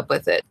close up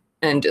with it.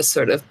 and just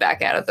sort of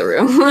back out of the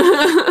room.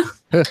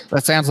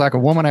 That sounds like a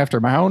woman after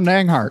my own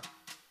dang heart.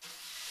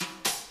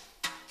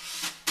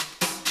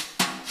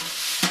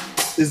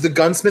 Is the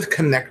gunsmith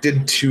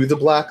connected to the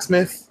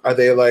blacksmith? Are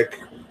they like,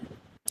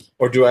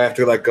 or do I have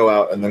to like go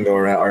out and then go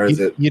around, or is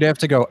it? You'd have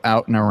to go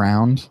out and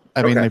around.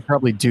 I mean, Okay. they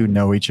probably do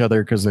know each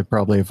other because they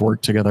probably have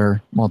worked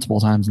together multiple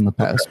times in the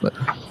past. But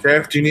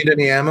Sheriff, do you need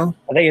any ammo?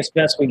 I think it's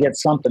best we get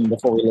something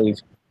before we leave,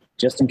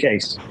 just in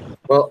case.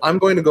 Well, I'm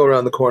going to go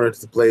around the corner to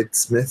the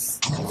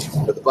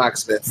bladesmith, or the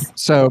blacksmith.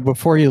 so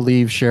before you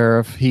leave,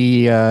 Sheriff,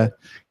 he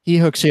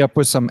hooks you up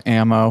with some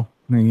ammo.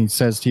 And he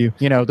says to you,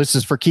 this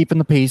is for keeping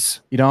the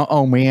peace. You don't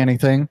owe me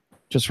anything.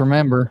 Just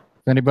remember,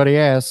 if anybody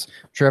asks,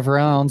 Trevor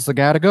Allen's the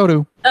guy to go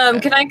to.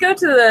 Can I go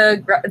to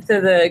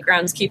the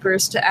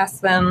groundskeepers to ask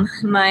them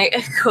my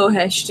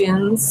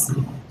questions?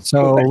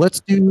 So let's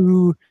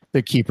do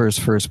the keepers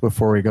first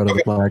before we go to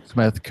the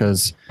blacksmith,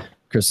 because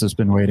Chris has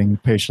been waiting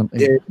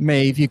patiently. Yeah.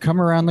 Maeve, you come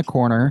around the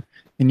corner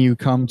and you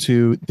come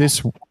to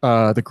this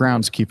the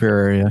groundskeeper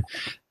area.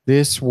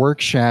 This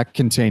work shack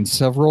contains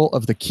several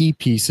of the key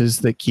pieces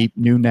that keep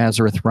New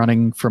Nazareth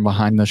running from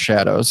behind the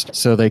shadows,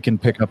 so they can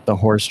pick up the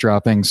horse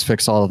droppings,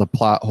 fix all of the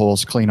plot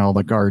holes, clean all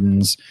the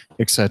gardens,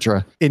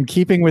 etc. In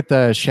keeping with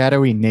the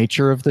shadowy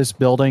nature of this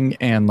building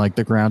and like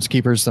the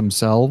groundskeepers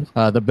themselves,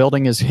 the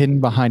building is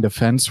hidden behind a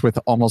fence with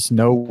almost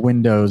no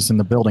windows in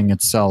the building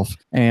itself.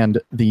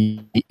 And the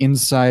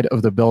inside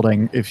of the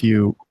building, if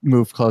you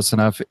move close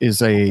enough,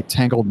 is a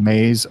tangled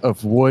maze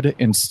of wood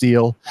and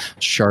steel,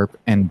 sharp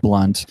and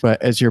blunt.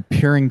 But as you're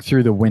peering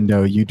through the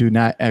window, you do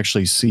not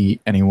actually see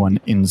anyone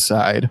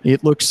inside.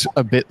 It looks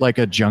a bit like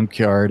a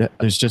junkyard.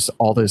 There's just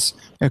all this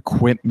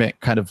equipment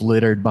kind of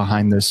littered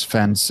behind this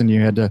fence, and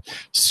you had to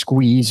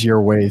squeeze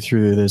your way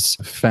through this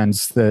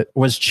fence that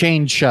was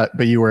chained shut,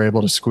 but you were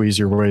able to squeeze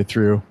your way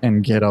through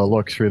and get a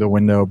look through the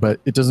window. But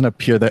it doesn't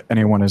appear that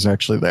anyone is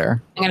actually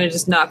there. I'm gonna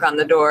just knock on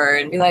the door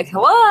and be like,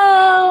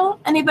 "Hello,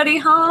 anybody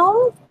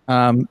home?"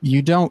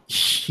 You don't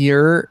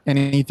hear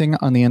anything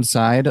on the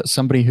inside.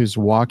 Somebody who's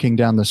walking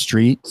down the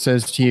street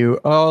says to you,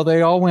 "Oh,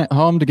 they all went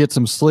home to get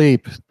some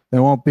sleep. They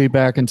won't be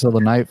back until the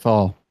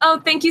nightfall." Oh,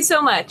 thank you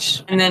so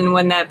much. And then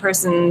when that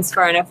person's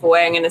far enough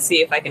away, I'm gonna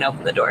see if I can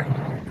open the door.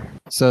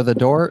 So the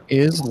door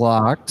is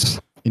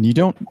locked, and you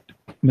don't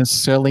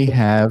necessarily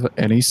have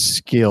any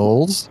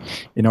skills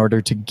in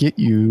order to get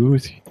you.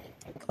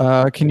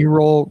 Can you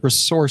roll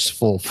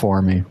resourceful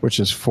for me, which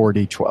is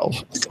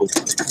 4d12?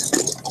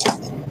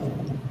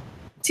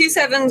 2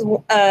 sevens,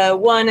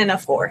 1 and a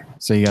 4.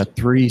 So you got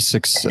 3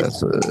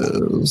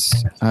 successes.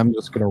 I'm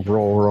just going to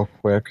roll real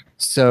quick.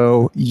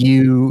 So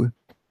you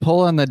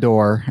pull on the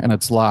door and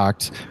it's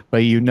locked,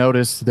 but you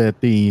notice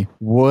that the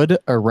wood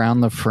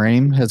around the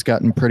frame has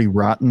gotten pretty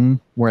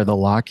rotten where the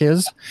lock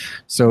is.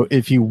 So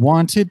if you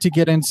wanted to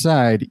get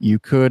inside, you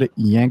could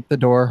yank the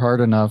door hard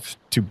enough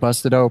to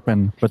bust it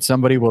open, but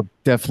somebody will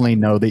definitely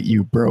know that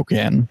you broke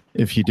in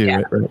if you do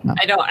it right now.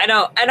 I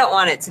don't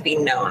want it to be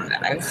known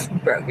that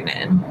I've broken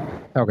in.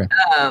 Okay.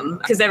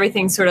 Because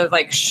everything's sort of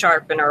like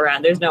sharp and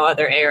around. There's no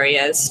other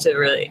areas to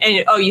really.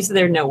 And, you said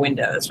there are no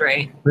windows,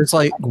 right? There's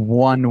like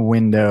one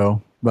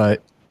window,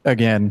 but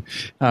again,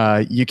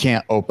 you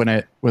can't open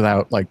it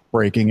without like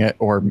breaking it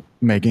or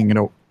making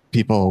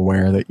people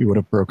aware that you would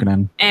have broken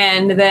in.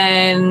 And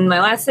then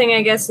my last thing,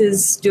 I guess,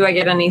 is do I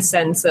get any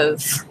sense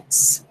of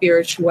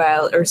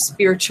spiritual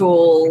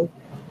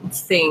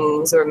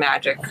things or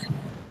magic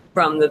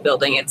from the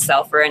building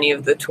itself or any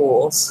of the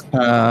tools?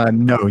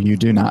 No, you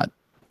do not.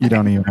 You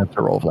don't even have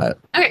to roll that.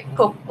 Okay,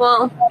 cool.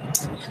 Well,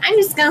 I'm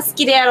just going to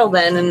skedaddle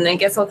then, and I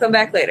guess I'll come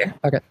back later.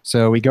 Okay.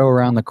 So we go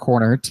around the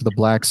corner to the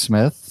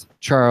blacksmith.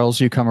 Charles,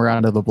 you come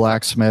around to the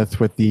blacksmith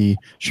with the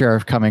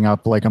sheriff coming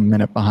up like a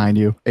minute behind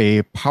you.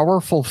 A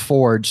powerful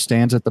forge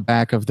stands at the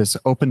back of this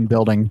open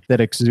building that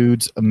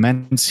exudes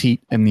immense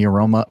heat and the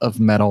aroma of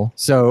metal.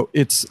 So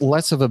it's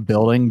less of a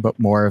building, but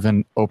more of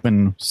an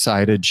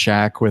open-sided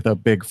shack with a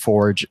big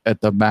forge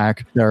at the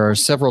back. There are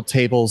several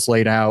tables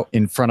laid out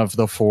in front of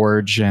the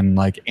forge and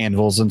like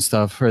anvils and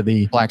stuff for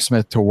the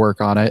blacksmith to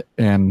work on it.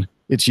 And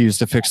it's used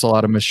to fix a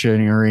lot of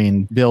machinery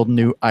and build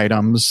new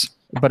items.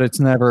 But it's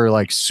never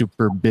like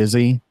super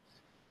busy.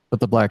 But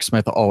the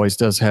blacksmith always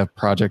does have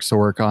projects to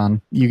work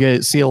on.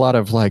 You see a lot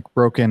of like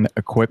broken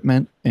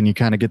equipment, and you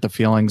kind of get the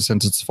feeling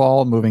since it's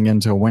fall moving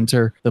into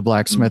winter, the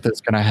blacksmith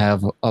is going to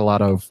have a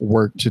lot of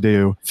work to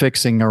do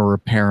fixing or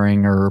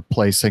repairing or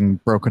replacing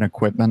broken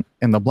equipment.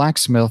 And the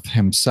blacksmith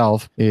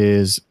himself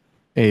is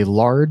a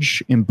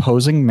large,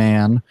 imposing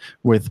man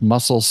with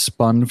muscles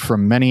spun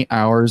from many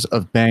hours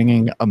of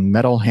banging a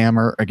metal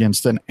hammer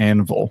against an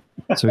anvil.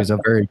 So he's a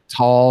very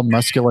tall,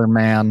 muscular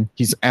man.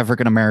 He's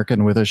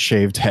African-American with a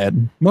shaved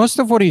head. Most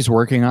of what he's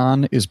working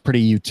on is pretty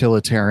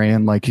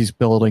utilitarian, like he's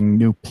building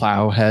new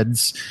plow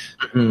heads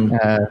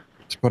to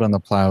put on the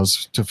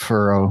plows to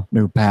furrow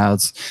new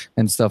paths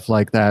and stuff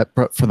like that.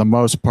 But for the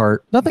most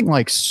part, nothing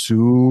like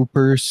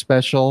super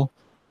special.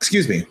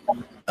 Excuse me.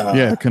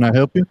 Yeah, can I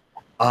help you?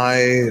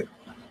 I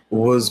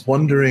was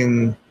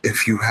wondering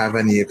if you have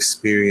any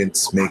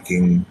experience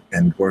making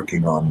and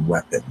working on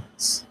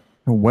weapons.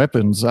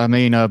 Weapons. I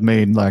mean, I've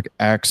made like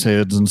axe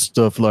heads and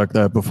stuff like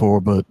that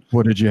before, but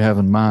what did you have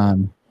in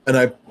mind? And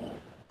I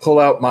pull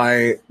out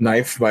my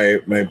knife,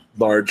 my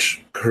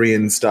large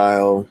Korean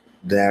style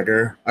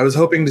dagger. I was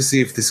hoping to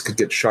see if this could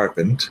get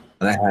sharpened,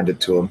 and I hand it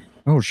to him.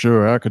 Oh,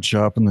 sure, I could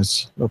sharpen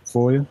this up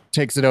for you.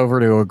 Takes it over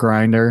to a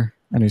grinder,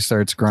 and he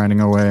starts grinding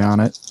away on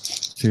it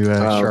to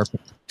sharpen.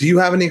 Do you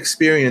have any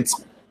experience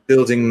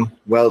building,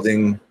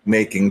 welding,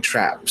 making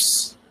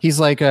traps? He's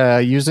like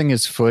using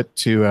his foot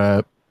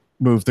to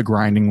move the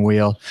grinding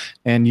wheel,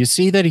 and you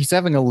see that he's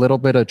having a little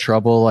bit of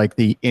trouble, like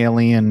the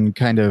alien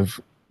kind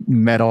of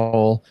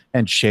metal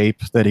and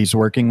shape that he's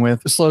working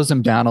with. It slows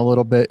him down a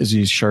little bit as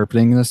he's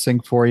sharpening this thing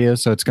for you,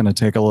 so it's going to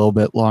take a little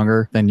bit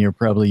longer than you're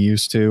probably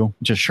used to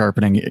just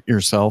sharpening it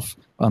yourself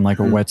on like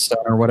a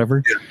whetstone or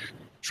whatever. Yeah.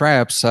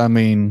 Traps, I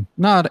mean,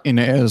 not in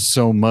as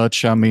so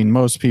much. I mean,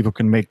 most people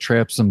can make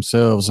traps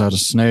themselves out of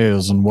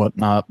snails and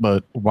whatnot,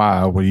 but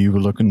why were you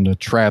looking to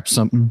trap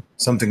something?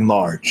 Something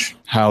large.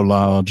 How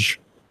large?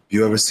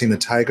 You ever seen a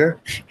tiger?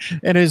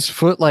 And his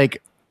foot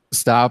like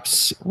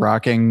stops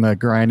rocking the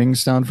grinding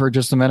stone for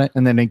just a minute,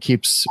 and then he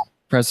keeps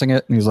pressing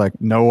it, and he's like,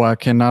 no, I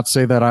cannot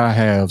say that I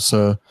have,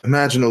 sir.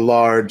 Imagine a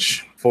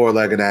large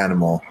four-legged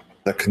animal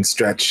that can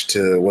stretch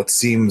to what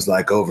seems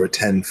like over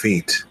 10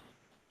 feet.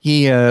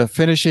 He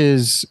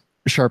finishes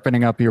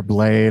sharpening up your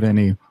blade, and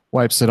he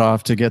wipes it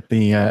off to get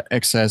the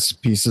excess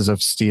pieces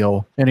of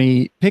steel. And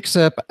he picks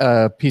up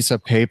a piece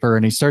of paper,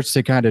 and he starts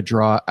to kind of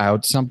draw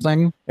out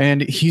something.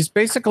 And he's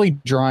basically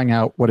drawing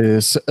out what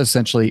is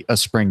essentially a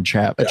spring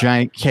trap, a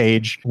giant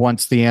cage.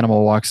 Once the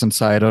animal walks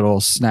inside,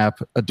 it'll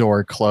snap a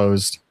door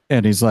closed.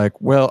 And he's like,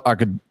 well, I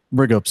could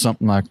rig up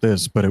something like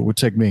this, but it would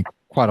take me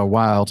quite a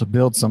while to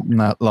build something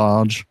that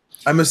large.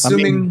 I'm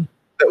assuming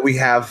that we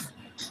have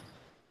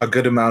a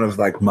good amount of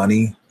like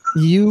money.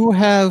 You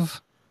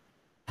have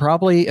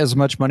probably as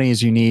much money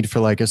as you need for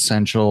like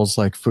essentials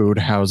like food,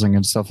 housing,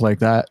 and stuff like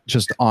that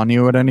just on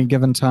you at any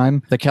given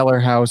time. The Keller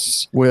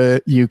House,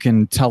 you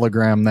can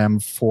telegram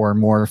them for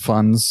more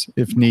funds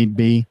if need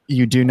be.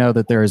 You do know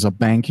that there is a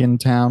bank in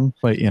town,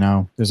 but you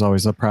know, there's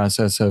always a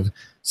process of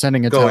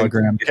sending a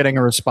telegram, getting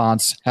a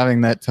response, having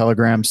that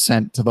telegram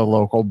sent to the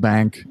local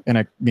bank, and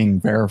it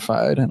being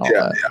verified and all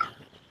that. Yeah.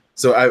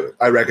 So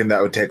I reckon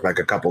that would take like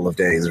a couple of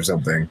days or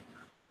something.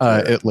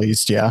 At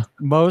least, yeah.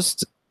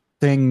 Most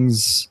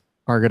things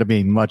are going to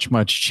be much,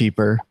 much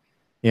cheaper.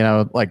 You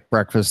know, like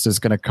breakfast is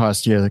going to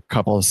cost you a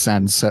couple of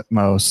cents at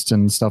most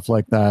and stuff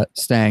like that.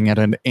 Staying at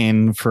an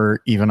inn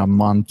for even a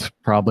month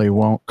probably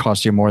won't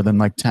cost you more than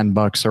like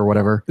 $10 or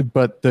whatever.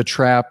 But the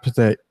trap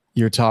that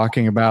you're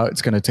talking about,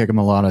 it's going to take them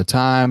a lot of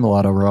time, a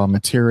lot of raw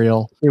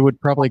material. It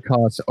would probably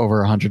cost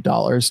over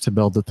 $100 to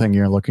build the thing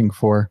you're looking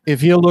for.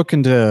 If you're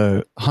looking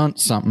to hunt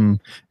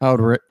something, I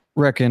would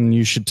reckon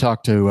you should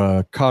talk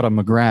to Carter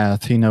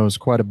McGrath. He knows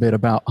quite a bit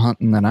about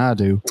hunting than I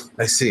do.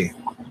 I see.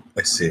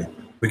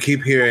 We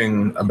keep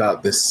hearing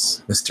about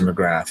this Mr.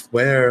 McGrath.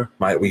 Where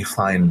might we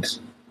find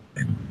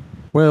him?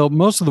 Well,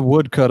 most of the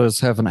woodcutters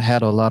haven't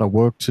had a lot of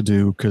work to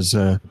do because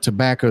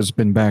tobacco's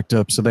been backed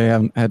up, so they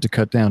haven't had to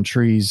cut down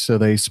trees. So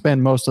they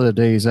spend most of the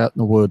days out in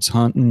the woods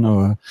hunting,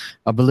 or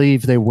I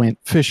believe they went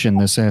fishing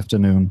this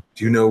afternoon.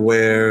 Do you know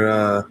where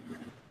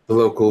the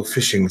local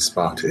fishing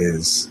spot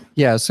is?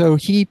 Yeah, so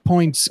he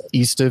points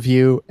east of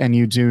you, and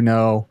you do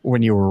know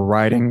when you were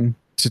riding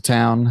to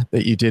town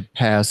that you did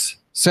pass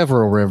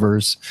several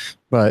rivers,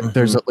 but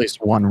there's at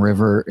least one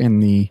river in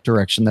the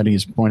direction that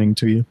he's pointing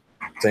to you.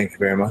 Thank you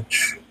very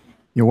much.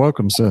 You're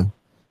welcome, sir.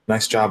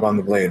 Nice job on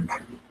the blade.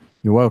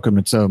 You're welcome.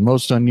 It's a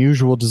most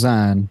unusual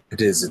design.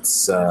 It is.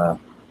 It's from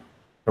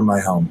my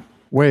home.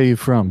 Where are you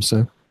from,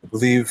 sir? I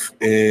believe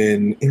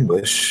in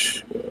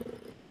English,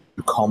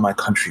 you call my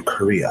country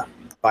Korea.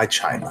 By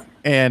China.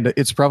 And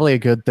it's probably a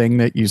good thing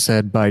that you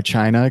said by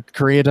China.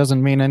 Korea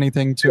doesn't mean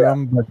anything to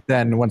him, but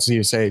then once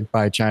you say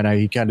by China,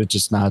 he kind of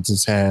just nods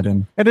his head.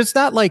 And it's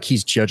not like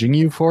he's judging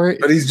you for it.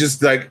 But he's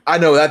just like, I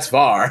know that's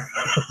far.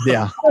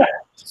 Yeah.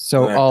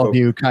 So all of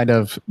you kind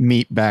of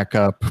meet back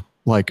up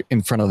like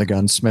in front of the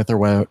gunsmith or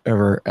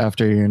whatever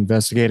after you're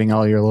investigating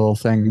all your little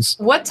things.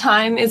 What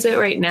time is it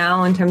right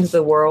now in terms of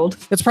the world?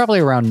 It's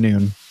probably around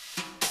noon.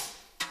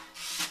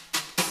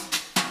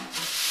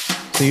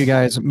 So you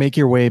guys make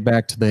your way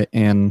back to the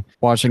inn.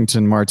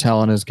 Washington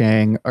Martell and his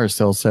gang are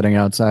still sitting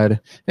outside.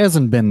 It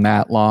hasn't been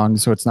that long,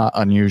 so it's not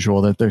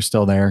unusual that they're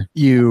still there.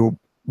 You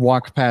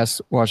walk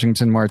past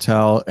Washington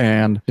Martell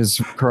and his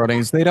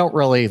cronies. They don't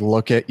really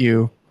look at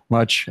you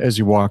much as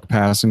you walk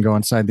past and go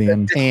inside the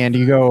inn. And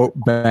you go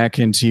back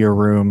into your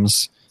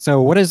rooms.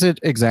 So what is it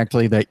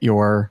exactly that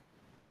you're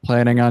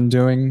planning on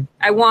doing?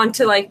 I want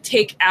to like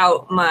take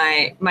out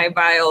my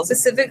vials,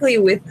 specifically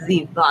with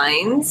the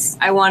vines.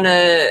 I want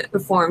to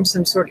perform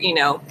some sort of, you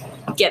know,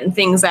 getting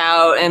things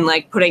out and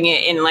like putting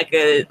it in like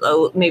a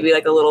maybe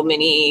like a little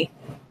mini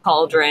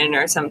cauldron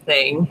or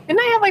something. Didn't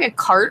I have like a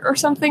cart or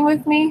something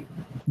with me?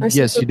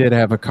 Yes, you did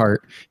have a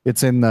cart.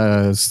 It's in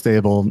the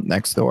stable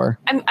next door.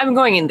 I'm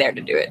going in there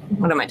to do it.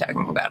 What am I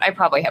talking about? I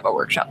probably have a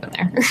workshop in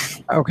there.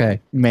 Okay.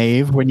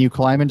 Maeve, when you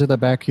climb into the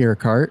back of your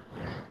cart,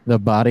 The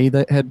body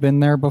that had been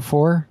there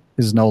before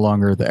is no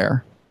longer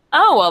there.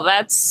 Oh, well,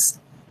 that's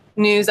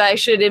news I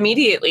should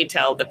immediately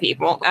tell the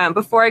people.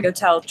 Before I go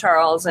tell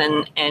Charles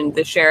and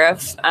the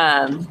sheriff,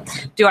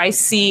 do I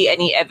see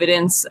any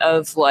evidence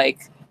of,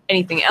 like,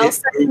 anything else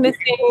that's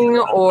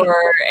missing,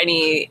 or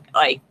any,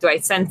 like, do I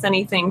sense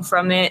anything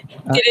from it?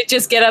 Did it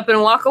just get up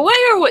and walk away,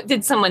 or what?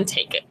 Did someone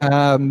take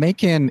it?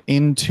 Make an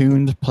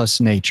in-tuned plus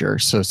nature,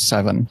 so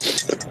 7.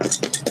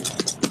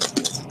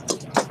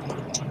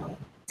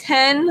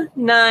 10,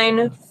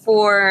 9,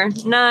 4,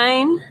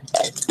 9,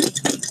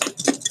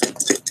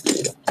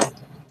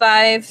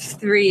 5,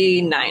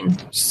 3, 9.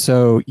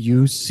 So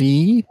you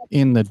see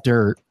in the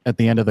dirt at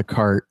the end of the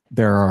cart,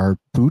 there are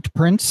boot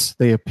prints.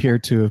 They appear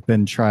to have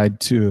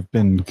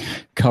been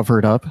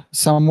covered up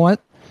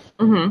somewhat.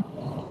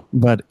 Mm-hmm.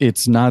 But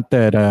it's not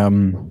that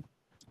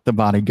the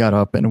body got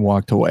up and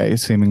walked away.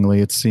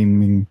 Seemingly, it's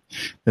seeming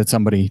that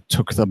somebody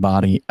took the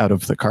body out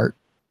of the cart.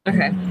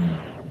 Okay.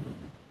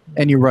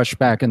 And you rush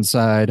back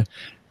inside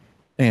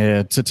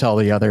to tell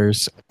the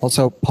others.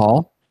 Also,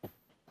 Paul?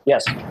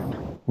 Yes.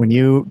 When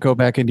you go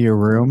back into your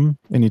room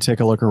and you take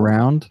a look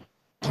around,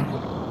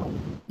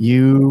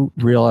 you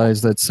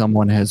realize that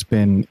someone has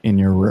been in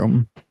your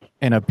room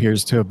and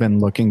appears to have been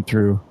looking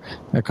through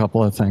a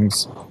couple of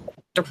things.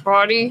 The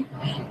body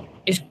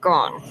is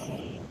gone.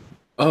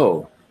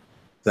 Oh,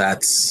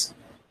 that's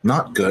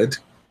not good.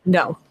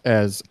 No.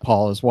 As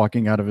Paul is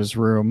walking out of his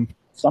room.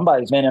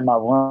 Somebody's been in my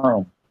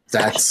room.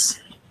 That's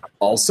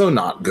also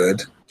not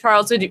good.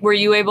 Charles, were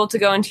you able to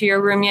go into your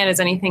room yet? Has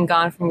anything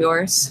gone from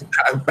yours?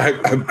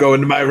 I'm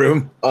going to my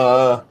room.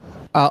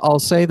 I'll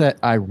say that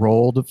I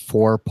rolled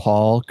for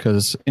Paul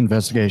because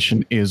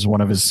investigation is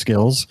one of his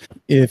skills.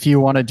 If you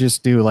want to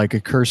just do like a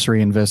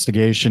cursory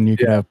investigation, you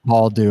could have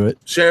Paul do it.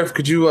 Sheriff,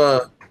 could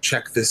you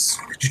check this?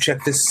 Could you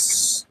check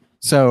this?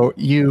 So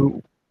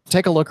you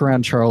take a look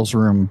around Charles'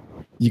 room.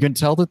 You can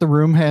tell that the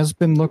room has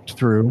been looked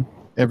through.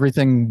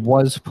 Everything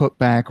was put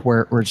back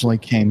where it originally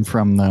came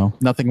from, though.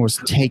 Nothing was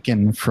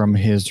taken from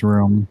his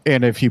room.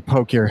 And if you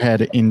poke your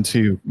head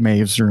into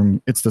Maeve's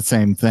room, it's the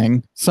same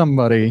thing.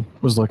 Somebody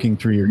was looking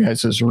through your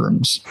guys'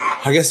 rooms.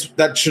 I guess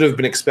that should have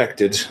been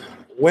expected.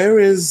 Where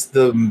is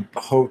the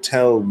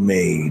hotel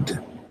maid?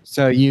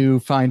 So you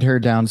find her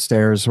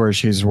downstairs where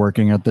she's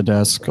working at the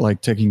desk,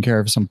 like taking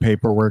care of some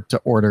paperwork to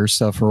order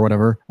stuff or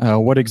whatever.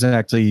 What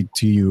exactly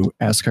do you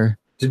ask her?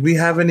 Did we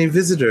have any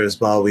visitors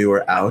while we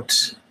were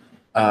out?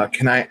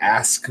 Can I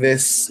ask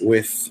this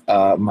with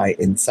my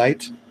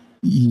insight?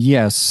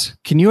 Yes.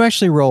 Can you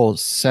actually roll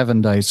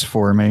 7 dice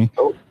for me?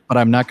 Oh. But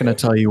I'm not going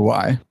to tell you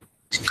why.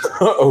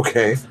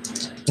 Okay.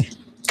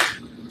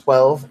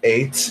 12,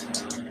 8,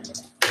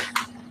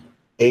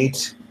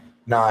 8,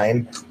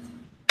 9,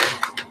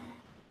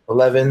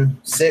 11,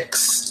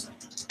 6,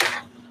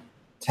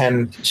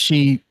 10.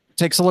 She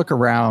takes a look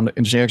around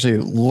and she actually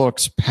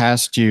looks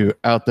past you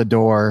out the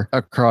door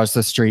across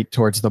the street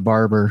towards the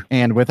barber.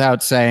 And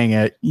without saying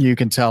it, you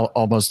can tell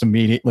almost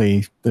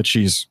immediately that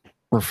she's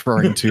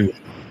referring to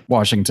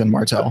Washington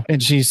Martell.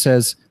 And she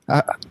says,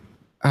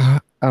 I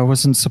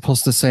wasn't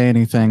supposed to say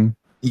anything.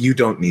 You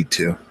don't need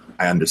to.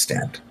 I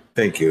understand.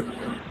 Thank you.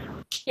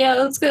 Yeah,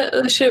 let's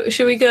go.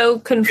 Should we go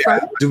confirm?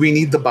 Yeah. Do we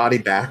need the body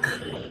back?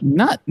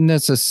 Not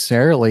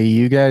necessarily.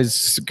 You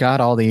guys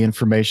got all the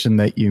information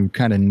that you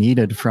kind of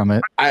needed from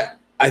it.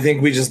 I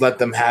think we just let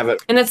them have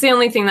it. And that's the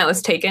only thing that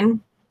was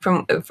taken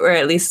from, or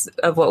at least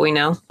of what we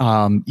know.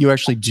 You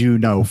actually do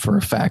know for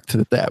a fact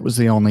that that was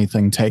the only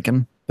thing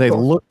taken. They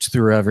looked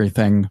through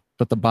everything,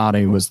 but the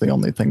body was the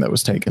only thing that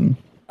was taken.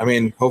 I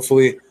mean,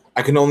 hopefully,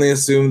 I can only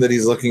assume that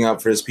he's looking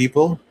out for his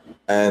people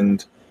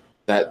and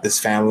that this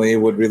family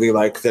would really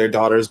like their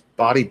daughter's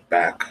body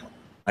back.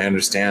 I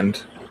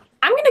understand.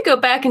 I'm going to go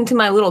back into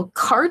my little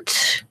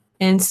cart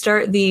and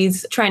start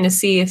these, trying to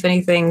see if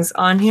anything's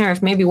on here.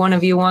 If maybe one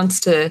of you wants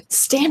to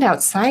stand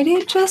outside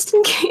it just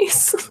in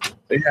case.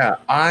 Yeah,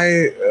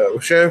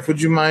 Sheriff,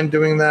 would you mind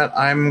doing that?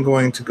 I'm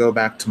going to go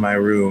back to my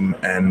room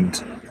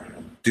and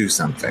do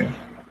something.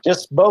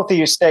 Just both of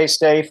you stay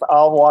safe.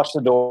 I'll watch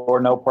the door,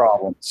 no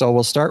problem. So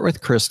we'll start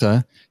with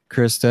Krista.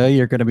 Krista,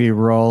 you're going to be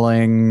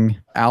rolling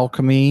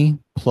alchemy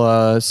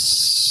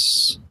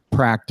plus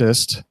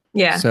practiced.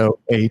 Yeah. So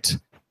 8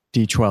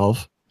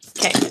 d12.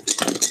 Okay.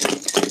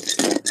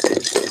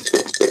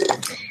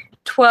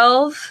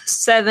 12,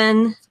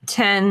 7,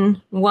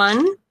 10,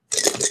 1.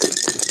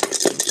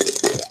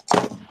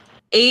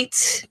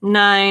 8,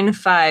 9,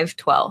 5,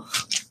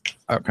 12.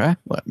 Okay,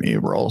 let me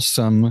roll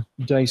some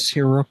dice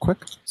here real quick.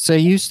 So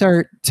you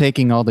start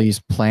taking all these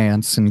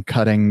plants and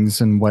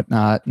cuttings and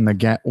whatnot and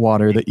the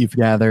water that you've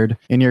gathered,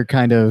 and you're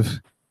kind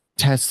of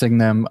testing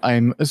them.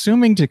 I'm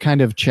assuming to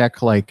kind of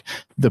check like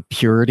the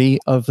purity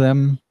of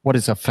them, what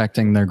is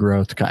affecting their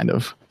growth kind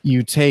of.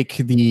 You take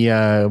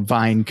the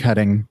vine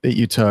cutting that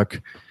you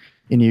took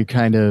and you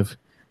kind of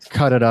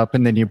cut it up,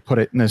 and then you put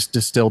it in this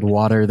distilled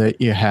water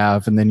that you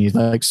have, and then you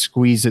like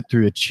squeeze it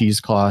through a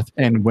cheesecloth.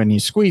 And when you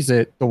squeeze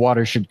it, the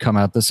water should come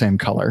out the same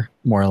color,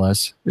 more or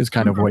less, is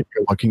kind of what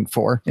you're looking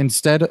for.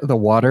 Instead, the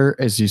water,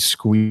 as you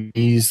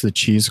squeeze the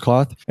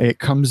cheesecloth, it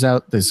comes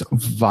out this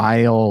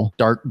vile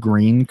dark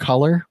green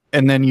color.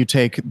 And then you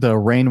take the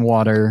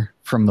rainwater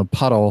from the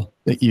puddle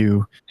that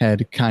you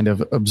had kind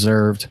of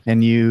observed,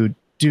 and you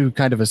do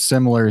kind of a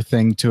similar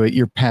thing to it.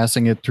 You're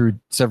passing it through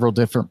several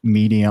different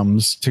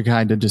mediums to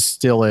kind of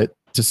distill it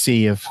to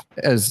see if,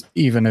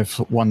 even if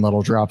one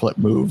little droplet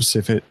moves,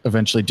 if it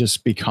eventually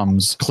just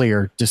becomes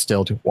clear,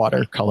 distilled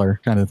water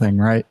color kind of thing,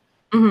 right?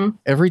 Mm-hmm.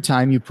 Every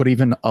time you put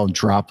even a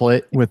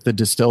droplet with the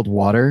distilled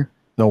water,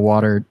 the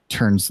water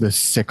turns this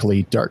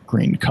sickly dark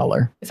green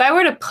color. If I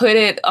were to put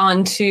it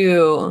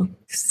onto,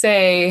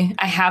 say,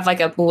 I have like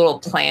a little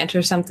plant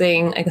or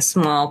something, like a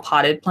small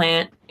potted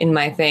plant in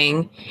my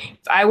thing.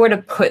 If I were to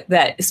put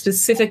that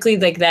specifically,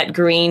 like that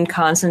green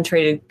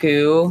concentrated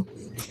goo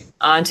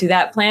onto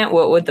that plant,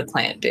 what would the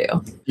plant do?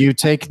 You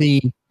take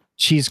the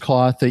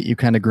cheesecloth that you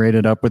kind of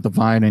grated up with the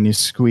vine and you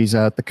squeeze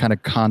out the kind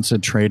of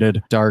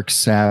concentrated dark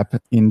sap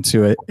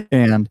into it.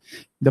 And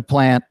the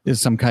plant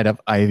is some kind of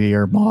ivy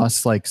or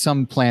moss, like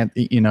some plant,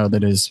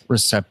 that is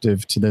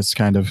receptive to this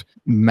kind of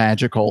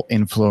magical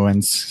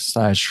influence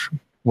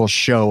 / will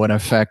show an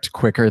effect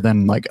quicker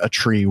than like a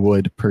tree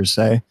would per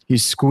se. You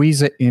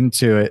squeeze it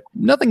into it.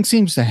 Nothing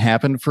seems to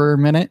happen for a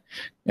minute.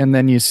 And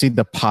then you see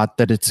the pot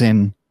that it's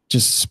in,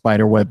 just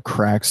spiderweb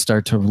cracks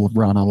start to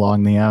run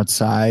along the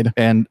outside.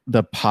 And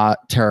the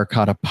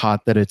terracotta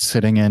pot that it's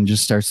sitting in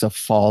just starts to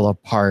fall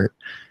apart.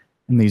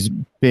 And these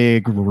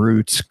big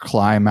roots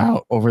climb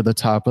out over the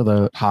top of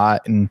the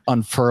pot and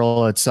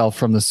unfurl itself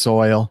from the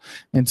soil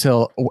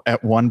until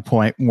at one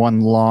point,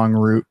 one long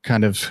root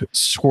kind of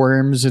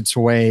squirms its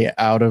way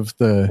out of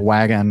the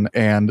wagon.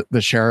 And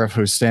the sheriff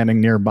who's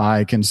standing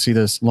nearby can see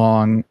this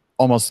long,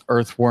 almost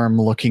earthworm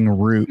looking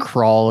root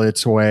crawl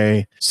its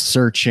way,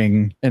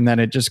 searching, and then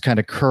it just kind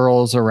of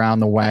curls around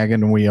the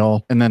wagon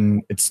wheel, and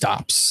then it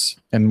stops,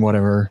 and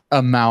whatever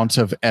amount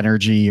of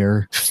energy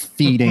or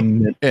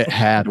feeding that it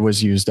had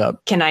was used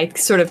up. Can I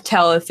sort of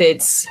tell if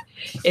it's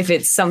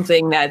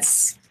something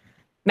that's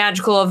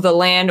magical of the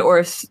land, or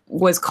if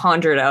was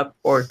conjured up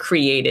or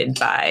created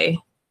by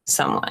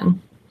someone?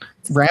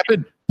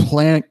 Rapid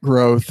plant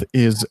growth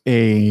is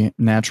a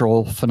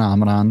natural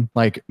phenomenon.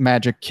 Like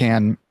magic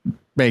can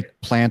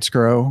make plants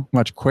grow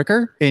much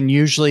quicker. And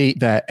usually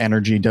that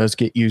energy does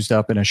get used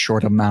up in a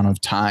short amount of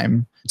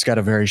time. It's got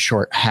a very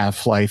short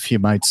half-life, you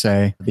might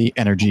say. The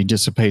energy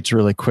dissipates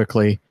really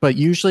quickly. But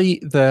usually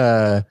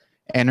the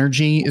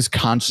energy is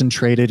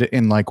concentrated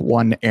in like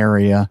one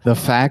area. The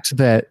fact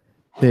that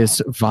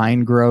this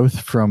vine growth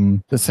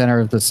from the center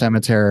of the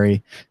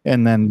cemetery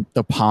and then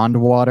the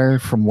pond water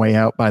from way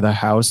out by the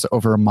house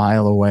over a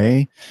mile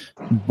away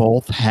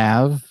both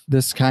have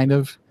this kind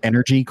of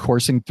energy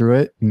coursing through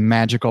it.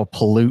 Magical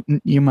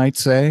pollutant, you might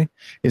say,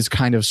 is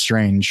kind of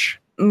strange.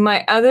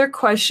 My other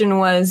question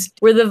was,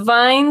 were the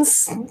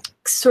vines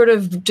sort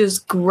of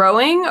just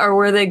growing, or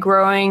were they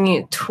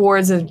growing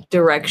towards a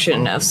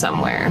direction of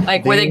somewhere?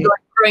 Like, were they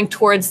growing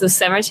towards the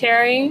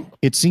cemetery?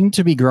 It seemed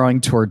to be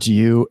growing towards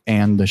you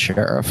and the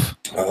sheriff.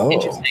 Oh.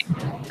 Interesting.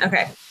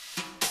 Okay.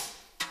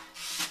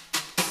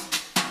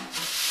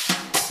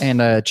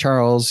 And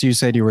Charles, you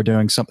said you were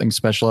doing something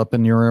special up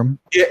in your room?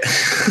 Yeah.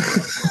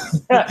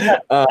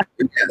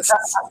 Yes.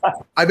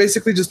 I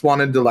basically just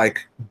wanted to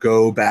like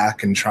go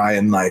back and try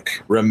and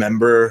like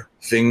remember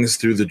things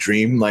through the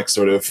dream, like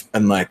sort of,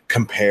 and like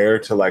compare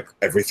to like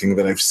everything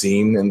that I've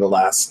seen in the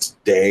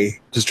last day.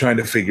 Just trying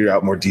to figure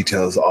out more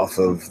details off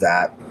of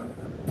that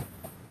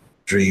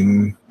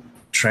dream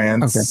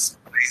trance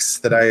place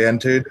that I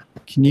entered.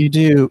 Can you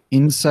do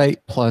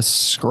insight plus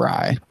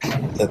scry?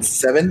 That's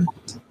 7.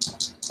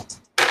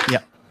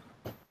 Yep.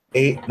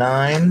 8,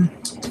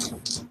 9,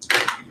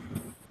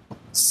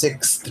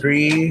 6,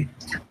 3,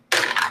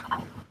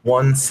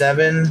 1,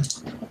 7,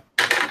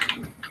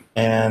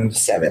 and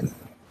 7.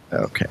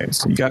 Okay,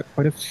 so you got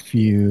quite a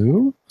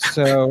few.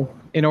 So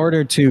in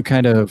order to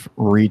kind of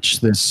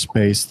reach this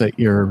space that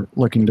you're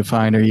looking to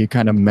find, are you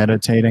kind of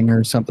meditating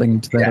or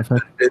something to that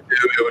effect? It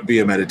would be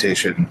a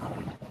meditation.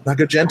 Like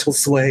a gentle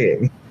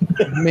swaying.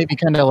 Maybe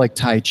kind of like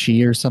Tai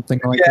Chi or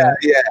something like that?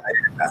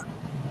 Yeah.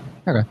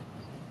 Okay.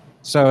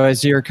 So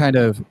as you're kind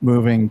of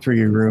moving through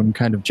your room,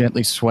 kind of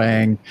gently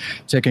swaying,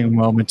 taking a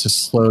moment to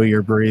slow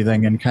your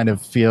breathing and kind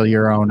of feel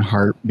your own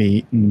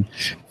heartbeat and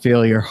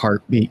feel your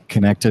heartbeat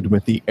connected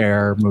with the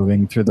air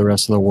moving through the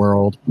rest of the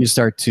world, you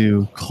start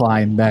to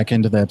climb back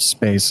into that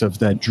space of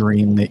that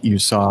dream that you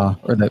saw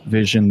or that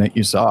vision that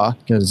you saw,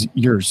 because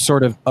you're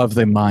sort of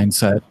the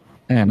mindset,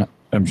 and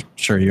I'm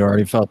sure you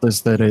already felt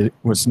this, that it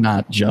was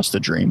not just a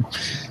dream.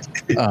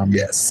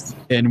 Yes.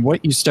 And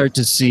what you start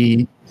to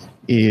see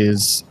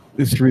is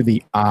through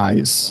the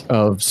eyes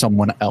of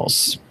someone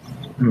else.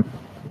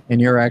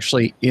 And you're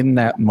actually in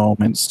that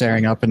moment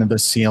staring up into the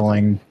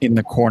ceiling in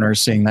the corner,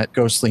 seeing that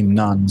ghostly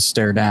nun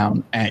stare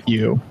down at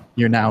you.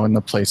 you're now in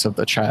the place of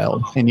the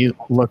child. And you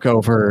look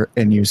over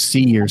and you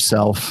see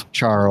yourself,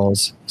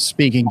 Charles,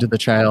 speaking to the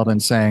child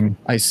and saying,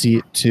 I see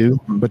it too,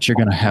 but you're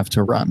going to have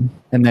to run.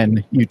 And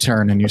then you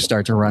turn and you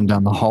start to run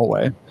down the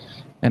hallway.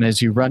 And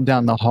as you run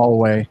down the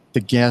hallway, the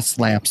gas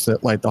lamps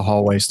that light the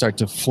hallway start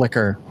to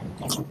flicker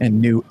and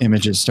new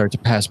images start to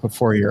pass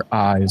before your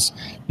eyes.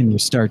 And you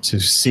start to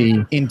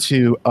see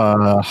into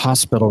a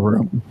hospital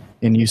room.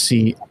 And you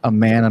see a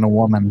man and a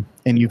woman.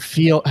 And you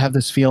have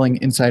this feeling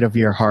inside of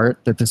your heart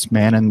that this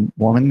man and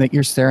woman that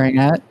you're staring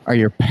at are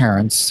your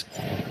parents.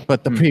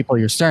 But the people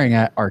you're staring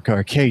at are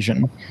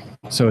Caucasian.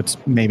 So it's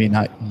maybe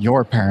not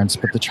your parents,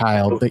 but the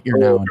child that you're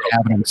now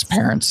inhabiting's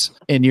parents.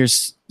 And you're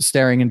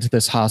staring into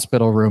this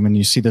hospital room and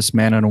you see this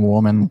man and a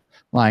woman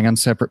lying on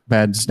separate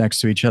beds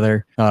next to each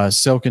other,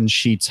 silken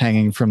sheets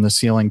hanging from the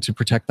ceiling to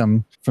protect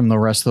them from the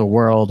rest of the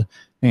world.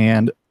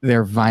 And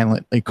they're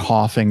violently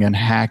coughing and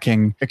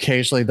hacking.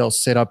 Occasionally they'll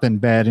sit up in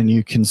bed and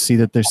you can see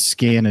that their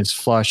skin is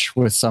flush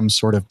with some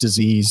sort of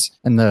disease.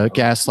 And the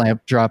gas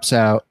lamp drops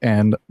out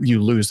and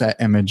you lose that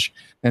image.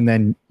 And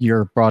then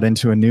you're brought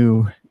into a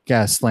new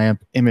gas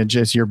lamp image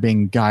as you're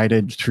being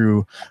guided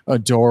through a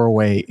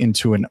doorway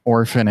into an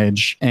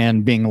orphanage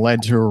and being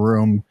led to a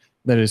room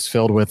that is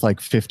filled with like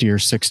 50 or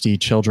 60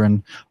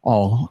 children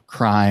all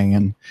crying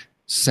and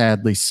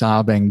sadly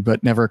sobbing,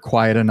 but never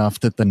quiet enough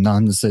that the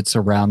nuns that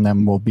surround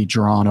them will be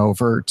drawn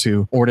over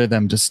to order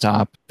them to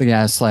stop. The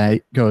gas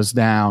light goes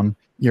down.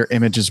 Your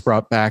image is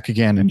brought back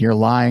again, and you're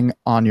lying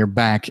on your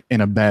back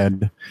in a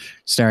bed,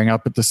 staring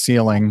up at the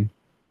ceiling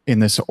in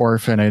this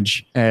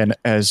orphanage. And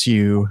as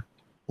you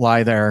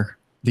lie there,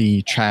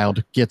 the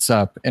child gets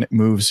up and it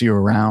moves you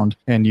around,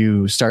 and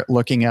you start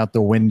looking out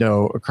the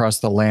window across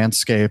the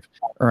landscape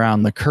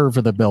around the curve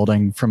of the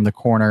building. From the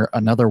corner,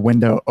 another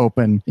window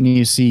open, and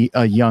you see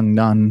a young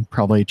nun,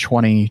 probably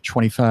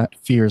 25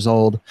 years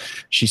old.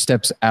 She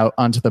steps out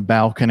onto the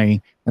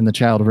balcony, and the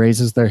child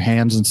raises their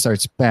hands and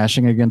starts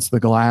bashing against the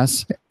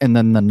glass. And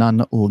then the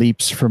nun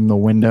leaps from the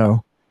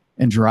window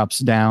and drops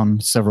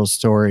down several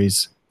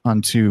stories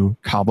onto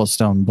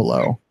cobblestone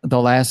below. The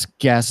last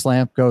gas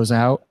lamp goes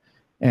out,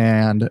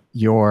 and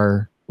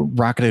you're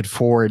rocketed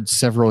forward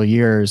several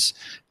years,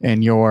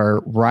 and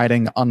you're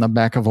riding on the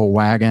back of a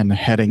wagon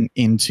heading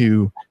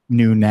into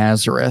New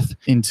Nazareth,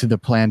 into the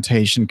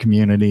plantation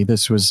community.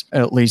 This was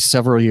at least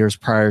several years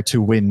prior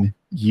to when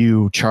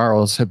you,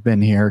 Charles, have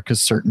been here, because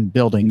certain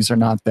buildings are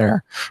not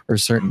there, or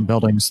certain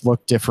buildings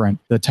look different.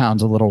 The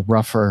town's a little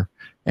rougher,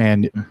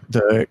 and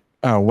the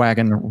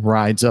wagon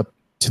rides up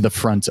to the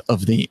front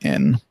of the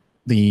inn.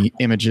 The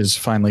images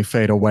finally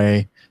fade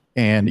away,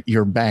 and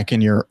you're back in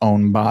your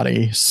own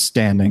body,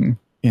 standing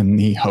in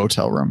the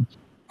hotel room.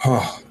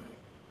 Oh,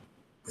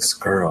 this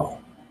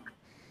girl.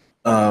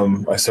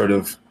 I sort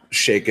of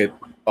shake it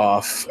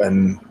off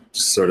and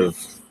sort of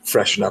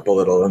freshen up a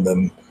little, and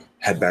then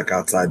head back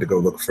outside to go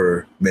look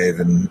for Maeve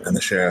and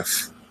the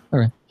sheriff.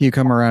 Okay. You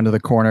come around to the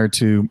corner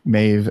to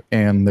Maeve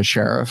and the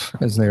sheriff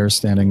as they are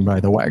standing by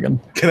the wagon.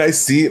 Can I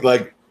see,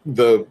 like,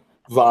 the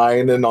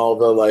vine and all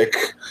the, like...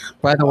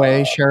 By the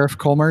way, Sheriff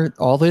Colmer,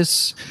 all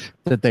this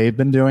that they've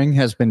been doing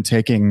has been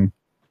taking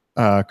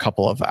a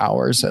couple of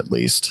hours at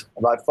least.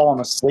 Have I fallen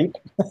asleep?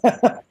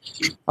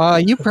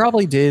 You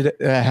probably did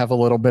have a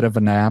little bit of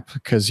a nap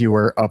because you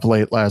were up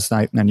late last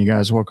night and then you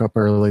guys woke up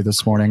early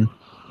this morning.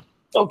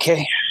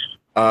 Okay.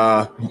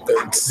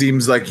 It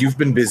seems like you've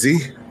been busy,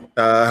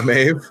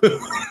 Maeve.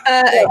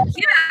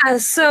 Yeah,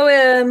 so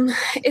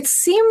it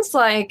seems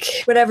like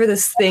whatever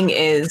this thing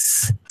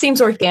is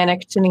seems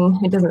organic to me.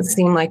 It doesn't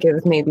seem like it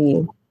was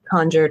maybe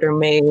conjured or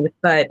made,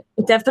 but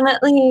it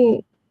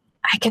definitely,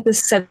 I get the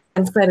sense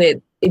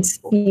that it's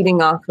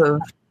feeding off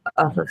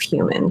of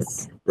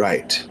humans.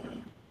 Right.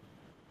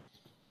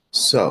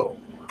 So,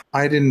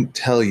 I didn't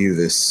tell you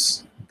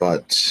this,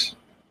 but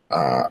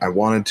I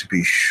wanted to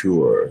be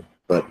sure.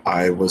 But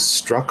I was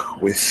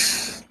struck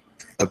with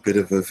a bit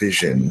of a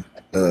vision,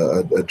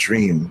 a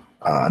dream.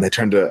 And I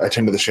turned to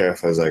the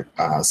sheriff. I was like,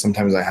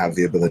 sometimes I have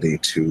the ability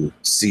to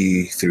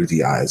see through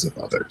the eyes of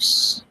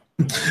others.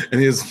 And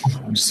he was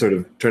just sort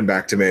of turned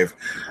back to Maeve.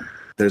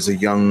 There's a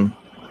young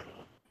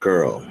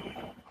girl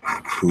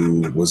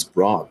who was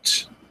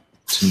brought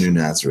to New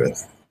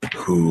Nazareth,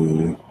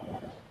 who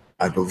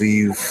I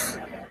believe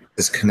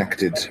is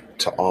connected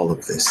to all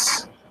of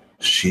this.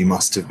 She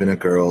must have been a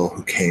girl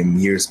who came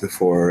years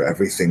before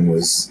everything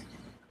was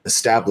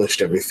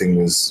established, everything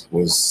was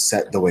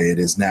set the way it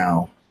is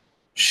now.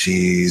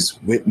 She's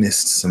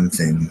witnessed some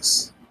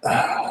things.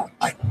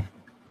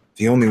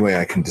 The only way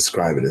I can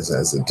describe it is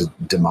as a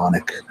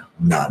demonic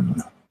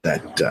nun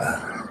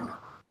that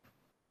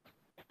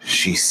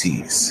she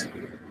sees.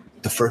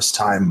 The first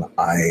time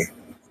I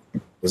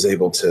was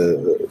able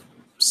to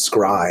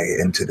scry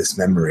into this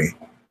memory,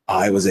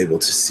 I was able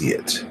to see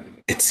it.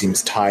 It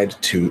seems tied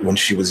to when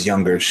she was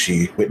younger,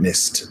 she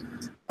witnessed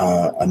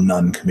a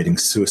nun committing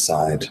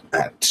suicide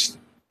at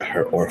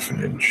her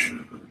orphanage.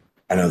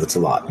 I know that's a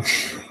lot,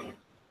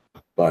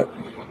 but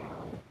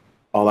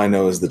all I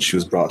know is that she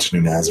was brought to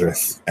New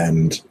Nazareth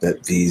and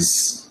that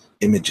these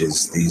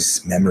images,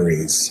 these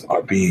memories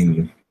are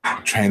being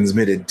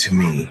transmitted to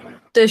me.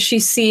 Does she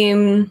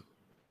seem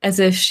as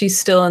if she's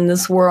still in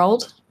this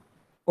world?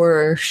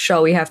 Or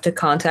shall we have to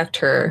contact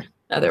her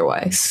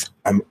otherwise?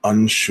 I'm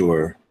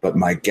unsure, but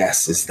my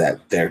guess is that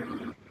they're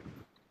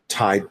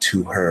tied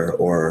to her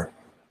or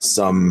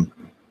some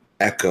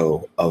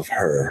echo of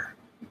her.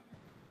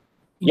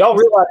 Y'all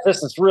realize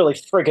this is really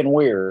friggin'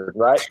 weird,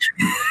 right?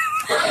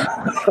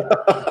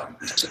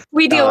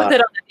 We deal with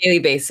it on a daily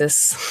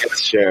basis. Yes,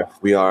 Sheriff,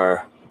 we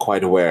are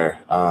quite aware.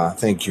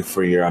 Thank you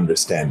for your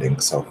understanding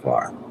so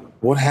far.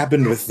 What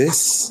happened with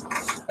this?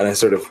 And I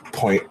sort of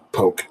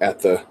poke at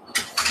the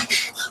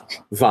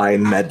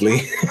vine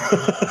medley.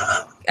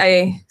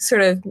 I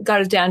sort of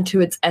got it down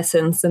to its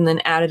essence and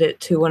then added it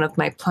to one of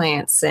my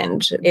plants,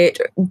 and it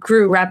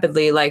grew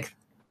rapidly like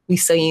we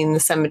see in the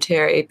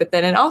cemetery. But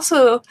then it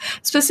also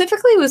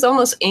specifically was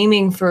almost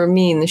aiming for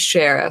me and the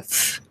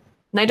sheriff.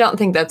 And I don't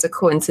think that's a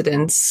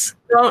coincidence.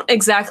 I don't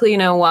exactly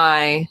know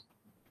why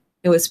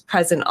it was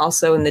present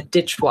also in the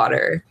ditch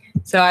water.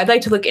 So I'd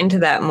like to look into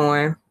that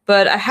more.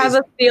 But I have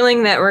a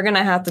feeling that we're going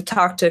to have to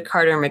talk to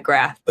Carter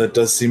McGrath. That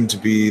does seem to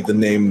be the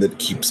name that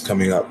keeps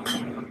coming up.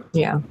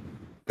 Yeah.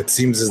 It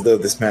seems as though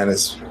this man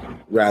is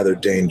rather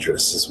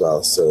dangerous as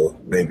well, so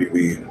maybe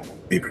we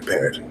be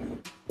prepared.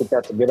 I think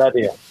that's a good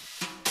idea.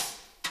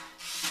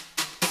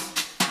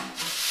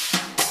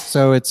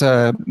 So it's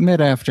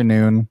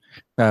mid-afternoon,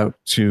 about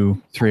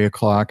 2, 3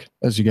 o'clock,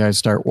 as you guys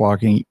start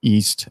walking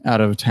east out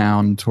of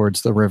town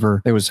towards the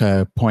river. It was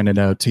pointed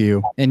out to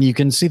you. And you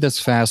can see this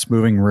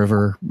fast-moving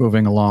river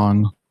moving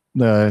along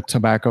the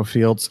tobacco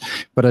fields.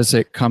 But as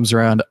it comes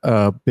around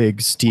a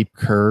big, steep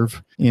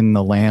curve in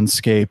the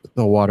landscape,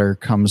 the water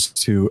comes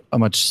to a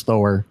much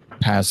slower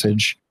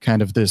passage,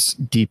 kind of this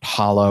deep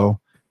hollow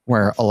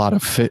where a lot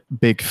of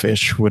big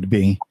fish would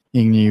be.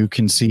 And you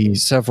can see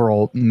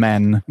several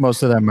men.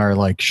 Most of them are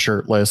like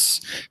shirtless,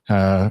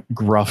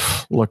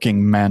 gruff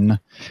looking men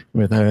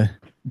with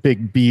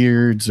big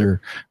beards or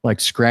like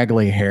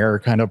scraggly hair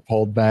kind of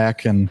pulled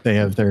back, and they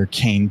have their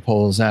cane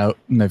poles out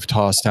and they've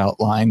tossed out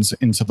lines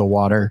into the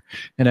water.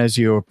 And as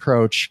you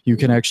approach, you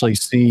can actually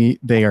see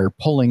they are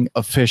pulling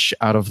a fish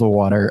out of the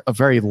water, a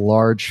very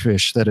large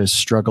fish that is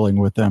struggling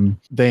with them.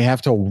 They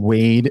have to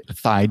wade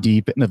thigh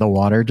deep into the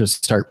water to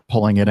start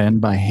pulling it in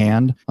by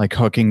hand, like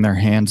hooking their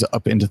hands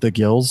up into the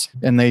gills.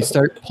 And they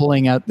start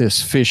pulling out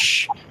this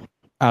fish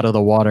out of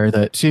the water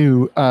that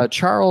to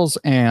Charles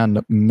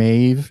and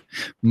Maeve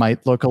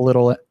might look a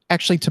little,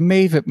 actually to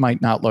Maeve it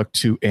might not look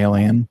too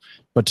alien,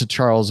 but to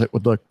Charles it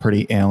would look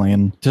pretty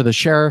alien. To the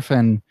sheriff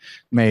and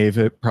Maeve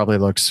it probably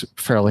looks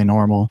fairly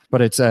normal, but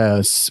it's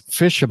a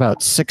fish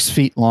about 6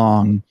 feet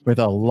long with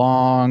a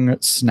long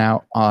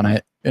snout on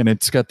it. And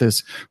it's got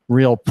this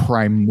real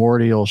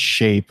primordial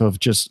shape of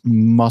just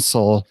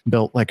muscle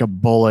built like a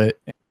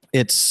bullet.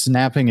 It's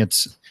snapping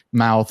its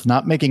mouth,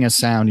 not making a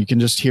sound. You can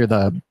just hear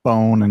the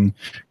bone and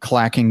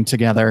clacking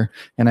together.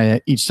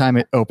 And each time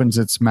it opens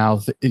its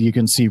mouth, you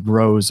can see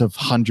rows of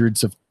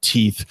hundreds of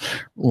teeth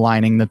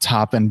lining the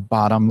top and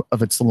bottom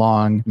of its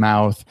long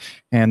mouth.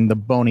 And the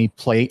bony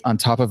plate on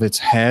top of its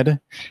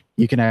head,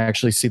 you can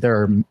actually see there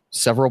are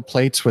several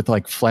plates with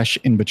like flesh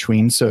in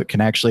between, so it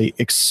can actually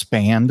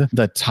expand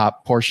the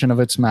top portion of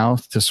its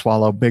mouth to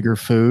swallow bigger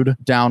food.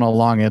 Down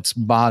along its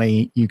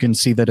body, you can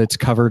see that it's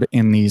covered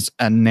in these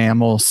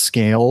enamel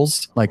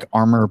scales, like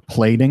armor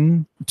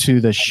plating.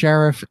 To the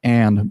sheriff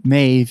and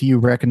Maeve, you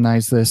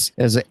recognize this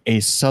as a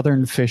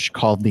southern fish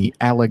called the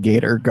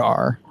alligator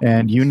gar.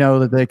 And you know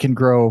that they can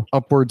grow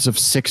upwards of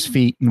 6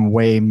 feet and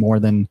weigh more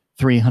than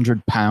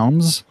 300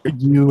 pounds.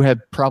 You have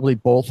probably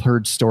both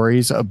heard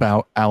stories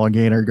about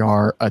alligator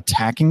gar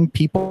attacking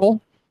people.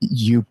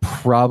 You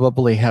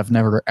probably have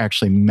never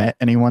actually met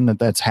anyone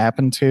that's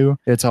happened to.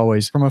 It's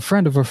always from a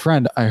friend of a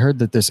friend. I heard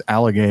that this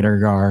alligator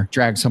gar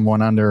dragged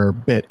someone under or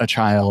bit a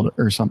child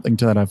or something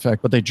to that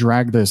effect, but they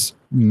dragged this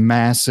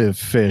massive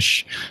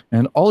fish,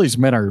 and all these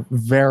men are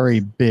very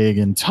big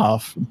and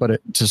tough, but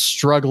just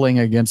struggling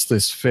against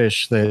this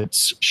fish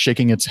that's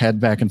shaking its head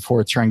back and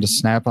forth trying to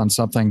snap on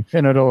something,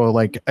 and it'll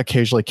like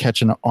occasionally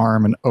catch an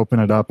arm and open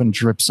it up and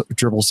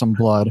dribble some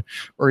blood.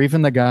 Or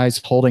even the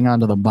guys holding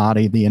onto the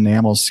body, the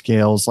enamel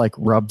scales like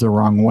rub the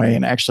wrong way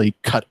and actually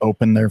cut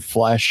open their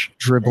flesh,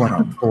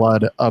 dribbling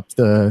blood up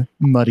the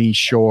muddy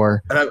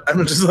shore. And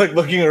I'm just like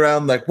looking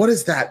around like, what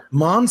is that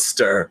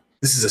monster?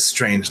 This is a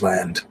strange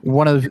land.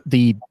 One of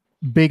the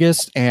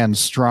biggest and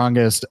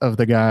strongest of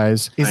the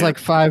guys. He's like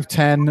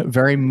 5'10",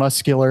 very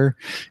muscular,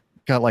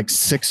 got like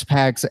 6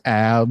 packs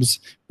abs,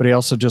 but he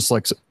also just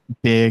looks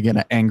big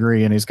and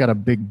angry, and he's got a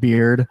big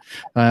beard.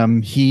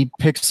 He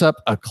picks up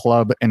a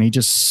club and he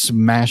just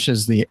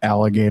smashes the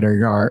alligator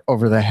gar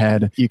over the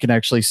head. You can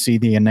actually see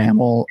the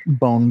enamel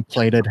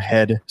bone-plated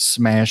head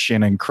smash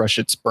in and crush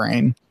its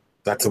brain.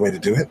 That's the way to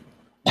do it.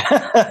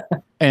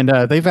 And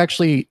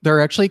they're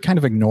actually kind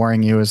of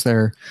ignoring you as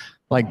they're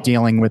like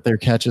dealing with their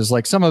catches.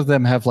 Like some of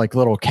them have like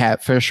little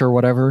catfish or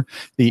whatever.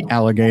 The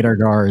alligator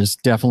gar is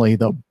definitely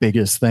the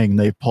biggest thing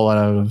they pull out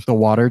of the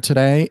water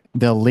today.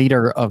 The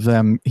leader of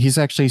them, he's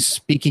actually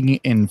speaking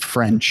in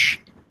French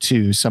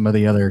to some of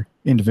the other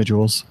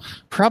individuals.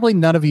 Probably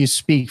none of you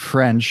speak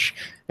French,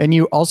 and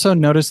you also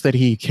notice that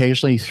he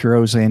occasionally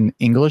throws in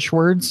English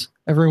words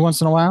every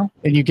once in a while,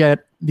 and you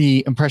get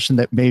the impression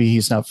that maybe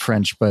he's not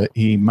French, but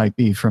he might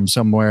be from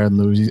somewhere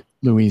in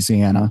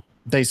Louisiana.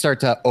 They start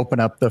to open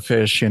up the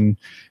fish, and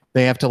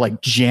they have to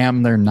like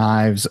jam their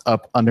knives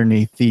up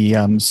underneath the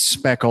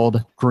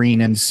speckled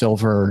green and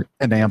silver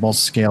enamel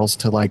scales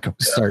to like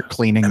start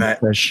cleaning the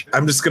fish.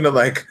 I'm just gonna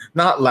like,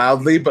 not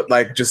loudly, but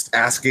like just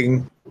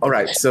asking, all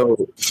right, so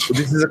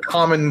this is a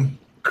common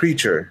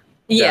creature.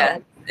 Yeah,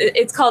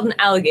 it's called an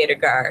alligator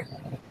gar.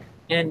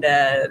 And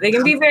they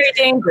can be very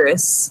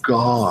dangerous.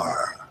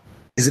 Gar.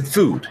 Is it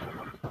food?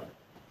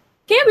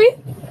 Can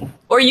be.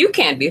 Or you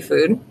can be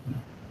food.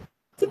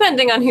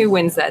 Depending on who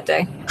wins that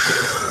day.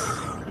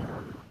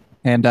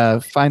 And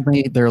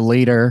finally, their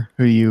leader,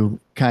 who you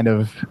kind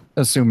of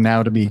assume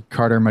now to be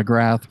Carter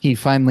McGrath, he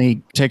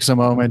finally takes a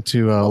moment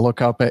to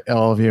look up at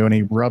all of you, and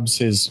he rubs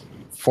his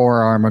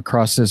forearm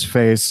across his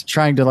face,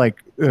 trying to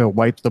like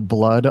wipe the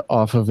blood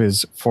off of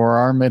his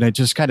forearm, and it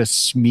just kind of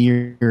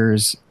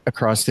smears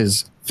across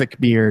his thick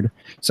beard.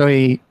 So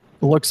he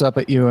looks up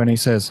at you and he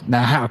says,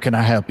 "Now, how can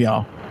I help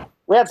y'all?"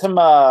 We had some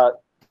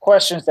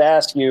questions to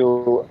ask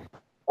you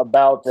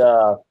about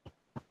a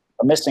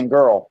missing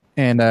girl.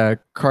 And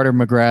Carter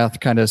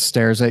McGrath kind of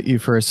stares at you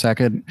for a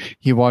second.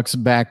 He walks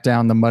back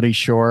down the muddy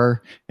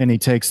shore, and he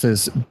takes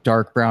this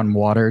dark brown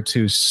water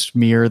to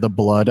smear the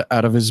blood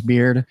out of his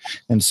beard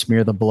and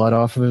smear the blood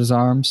off of his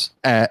arms.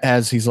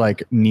 As he's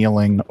like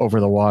kneeling over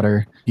the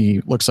water,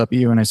 he looks up at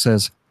you and he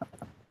says,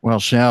 "Well,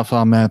 Chef,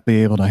 I might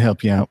be able to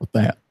help you out with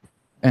that."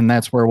 And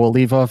that's where we'll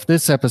leave off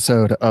this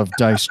episode of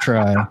Dice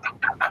Try.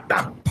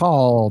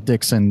 Paul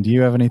Dixon, do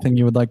you have anything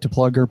you would like to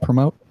plug or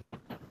promote?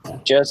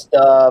 Just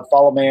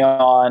follow me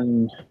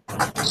on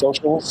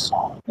socials.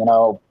 You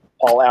know,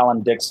 Paul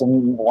Allen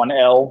Dixon,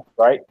 1L,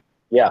 right?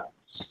 Yeah.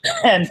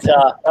 And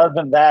other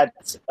than that,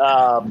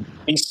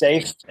 be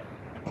safe.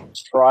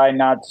 Try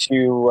not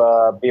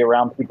to be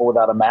around people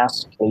without a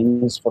mask,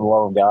 please, for the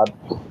love of God.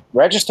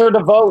 Register to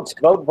vote.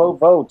 Vote, vote,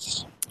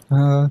 vote.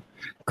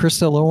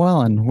 Krista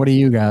Llewellyn, what do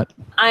you got?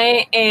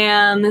 I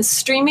am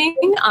streaming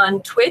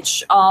on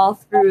Twitch all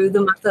through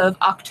the month of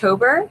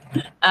October.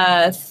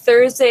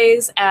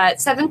 Thursdays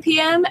at 7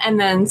 p.m. and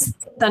then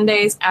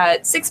Sundays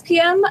at 6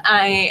 p.m.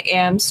 I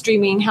am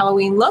streaming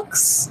Halloween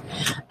looks.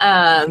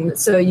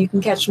 So you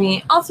can catch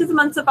me all through the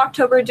month of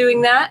October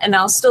doing that. And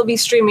I'll still be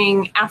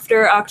streaming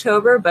after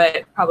October,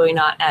 but probably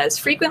not as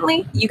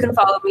frequently. You can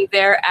follow me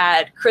there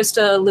at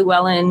Krista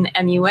Llewellyn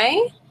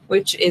MUA,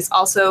 which is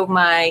also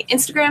my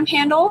Instagram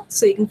handle.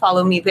 So you can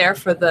follow me there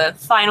for the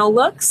final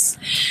looks.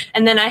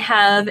 And then I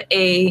have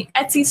a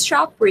Etsy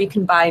shop where you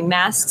can buy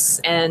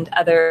masks and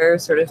other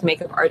sort of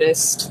makeup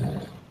artist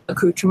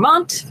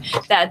accoutrement.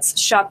 That's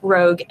Shop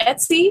Rogue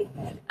Etsy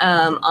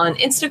on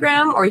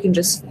Instagram, or you can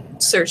just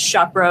search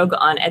Shop Rogue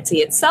on Etsy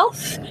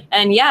itself.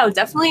 And yeah,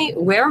 definitely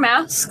wear a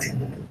mask.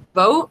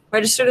 Vote,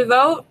 register to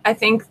vote. I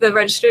think the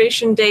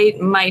registration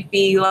date might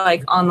be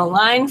like on the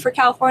line for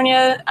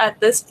California at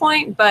this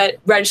point, but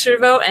register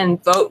to vote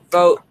and vote,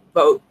 vote,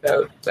 vote,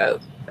 vote,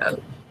 vote,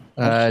 vote.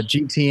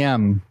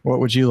 GTM, what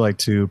would you like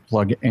to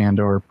plug and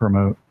or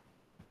promote?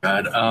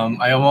 God,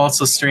 I am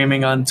also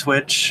streaming on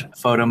Twitch,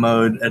 Photo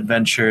Mode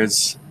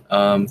Adventures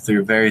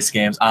through various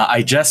games.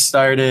 I just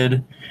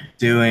started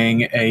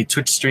doing a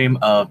Twitch stream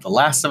of The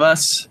Last of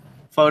Us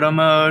Photo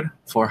Mode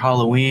for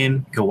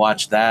Halloween. You can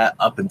watch that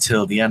up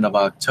until the end of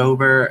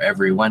October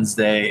every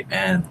Wednesday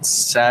and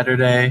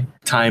Saturday.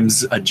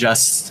 Times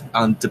adjust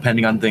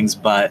depending on things,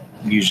 but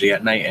usually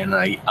at night, and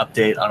I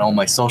update on all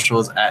my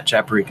socials at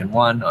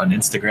Chaparican1 on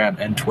Instagram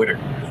and Twitter.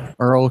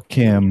 Earl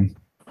Kim,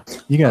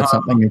 you got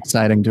something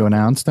exciting to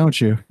announce, don't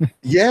you?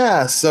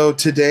 Yeah, so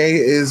today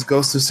is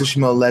Ghost of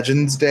Tsushima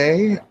Legends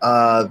Day.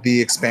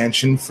 The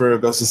expansion for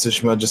Ghost of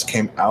Tsushima just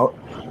came out.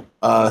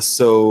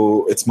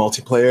 So it's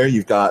multiplayer.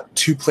 You've got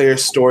 2-player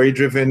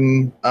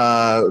story-driven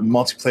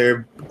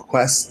multiplayer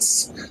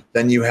quests.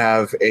 Then you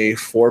have a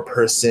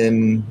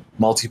 4-person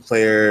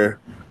multiplayer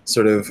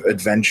sort of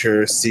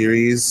adventure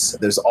series.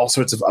 There's all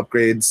sorts of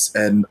upgrades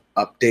and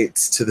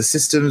updates to the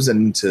systems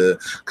and to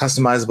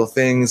customizable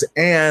things.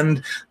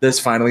 And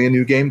there's finally a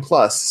new game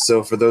plus.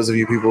 So for those of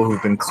you people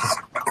who've been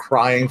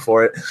crying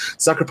for it,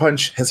 Sucker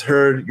Punch has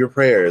heard your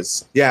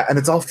prayers. Yeah, and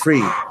it's all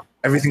free.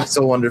 Everything's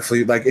so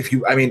wonderfully, like if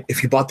you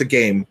bought the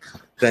game,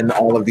 then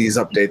all of these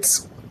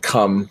updates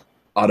come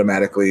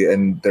automatically,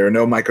 and there are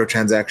no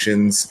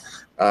microtransactions.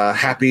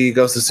 Happy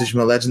Ghost of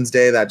Tsushima Legends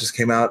Day, that just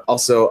came out.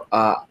 Also,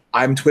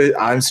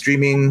 I'm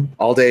streaming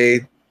all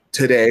day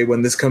today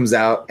when this comes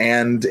out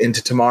and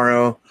into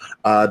tomorrow.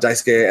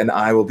 Daisuke and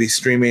I will be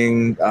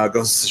streaming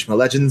Ghost of Tsushima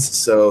Legends,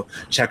 so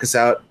check us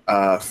out.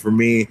 For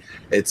me,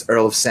 it's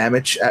Earl of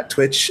Samich at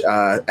Twitch,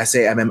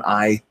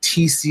 SAMMITCH,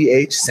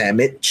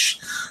 Samich.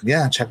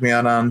 Yeah, check me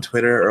out on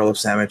Twitter, Earl of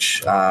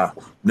Samich,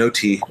 no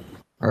T.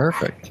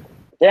 Perfect.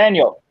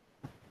 Daniel,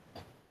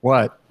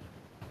 What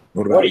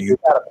What about what do you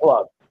got to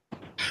plug?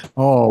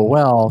 Oh,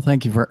 well,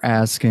 thank you for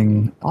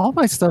asking. All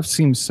my stuff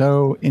seems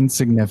so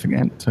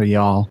insignificant to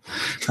y'all.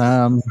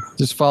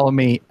 Just follow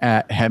me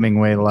at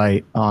Hemingway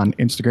Light on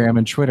Instagram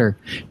and Twitter.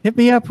 Hit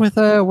me up with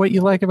what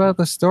you like about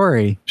the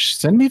story.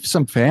 Send me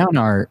some fan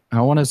art.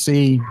 I want to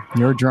see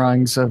your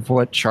drawings of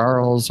what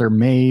Charles or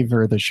Maeve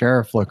or the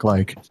sheriff look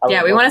like.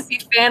 Yeah, we want to see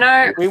fan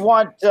art. We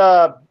want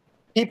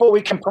people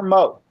we can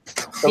promote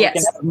so we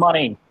can have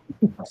money.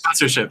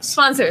 Sponsorships.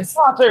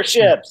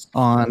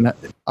 On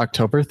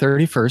October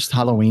 31st,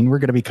 Halloween, we're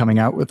going to be coming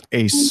out with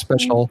a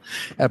special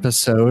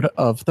episode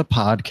of the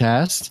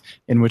podcast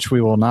in which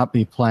we will not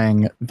be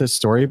playing this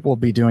story. We'll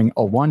be doing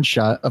a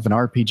one-shot of an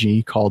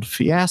RPG called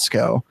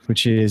Fiasco,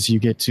 which is you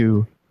get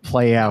to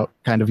play out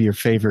kind of your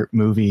favorite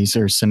movies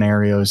or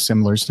scenarios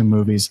similar to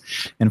movies.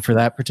 And for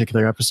that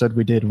particular episode,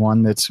 we did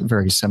one that's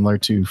very similar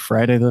to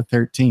Friday the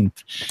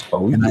 13th.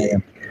 And I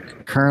am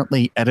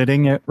currently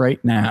editing it right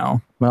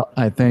now. Well,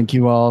 I thank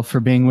you all for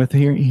being with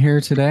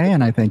here today,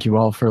 and I thank you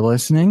all for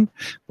listening.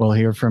 We'll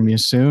hear from you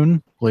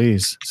soon.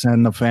 Please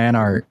send the fan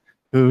art.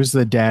 Who's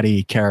the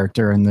daddy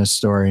character in this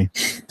story?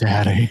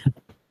 Daddy.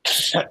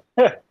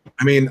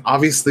 I mean,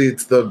 obviously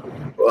it's the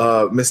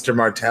Mr.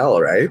 Martell,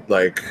 right?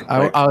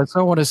 I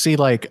also want to see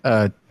like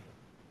a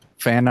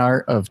fan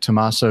art of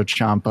Tommaso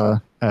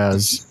Ciampa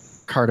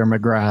as Carter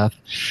McGrath,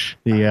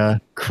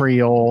 the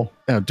Creole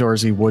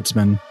outdoorsy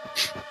woodsman.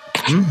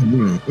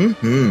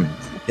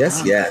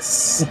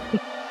 Yes.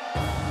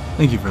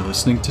 Thank you for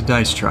listening to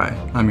Dice Try.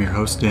 I'm your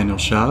host, Daniel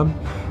Schaub,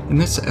 and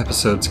this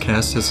episode's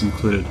cast has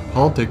included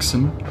Paul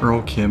Dixon,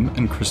 Earl Kim,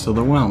 and Krista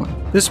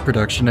Llewellyn. This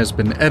production has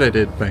been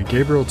edited by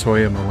Gabriel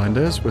Toya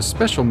Melendez with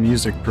special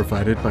music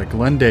provided by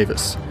Glenn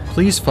Davis.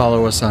 Please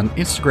follow us on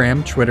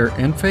Instagram, Twitter,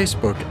 and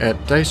Facebook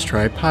at Dice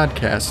Try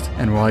Podcast.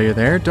 And while you're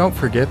there, don't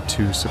forget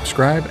to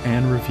subscribe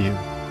and review.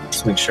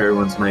 Just make sure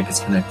everyone's mic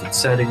is connected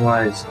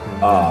setting-wise.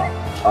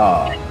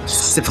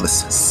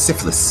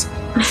 Syphilis.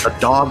 The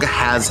dog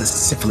has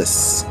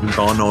syphilis.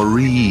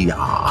 Gonorrhea.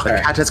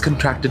 The cat has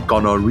contracted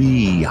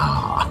gonorrhea.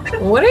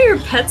 What are your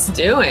pets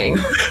doing?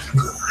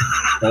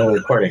 Oh,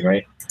 recording,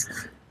 right?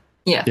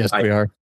 Yeah. Yes, we are.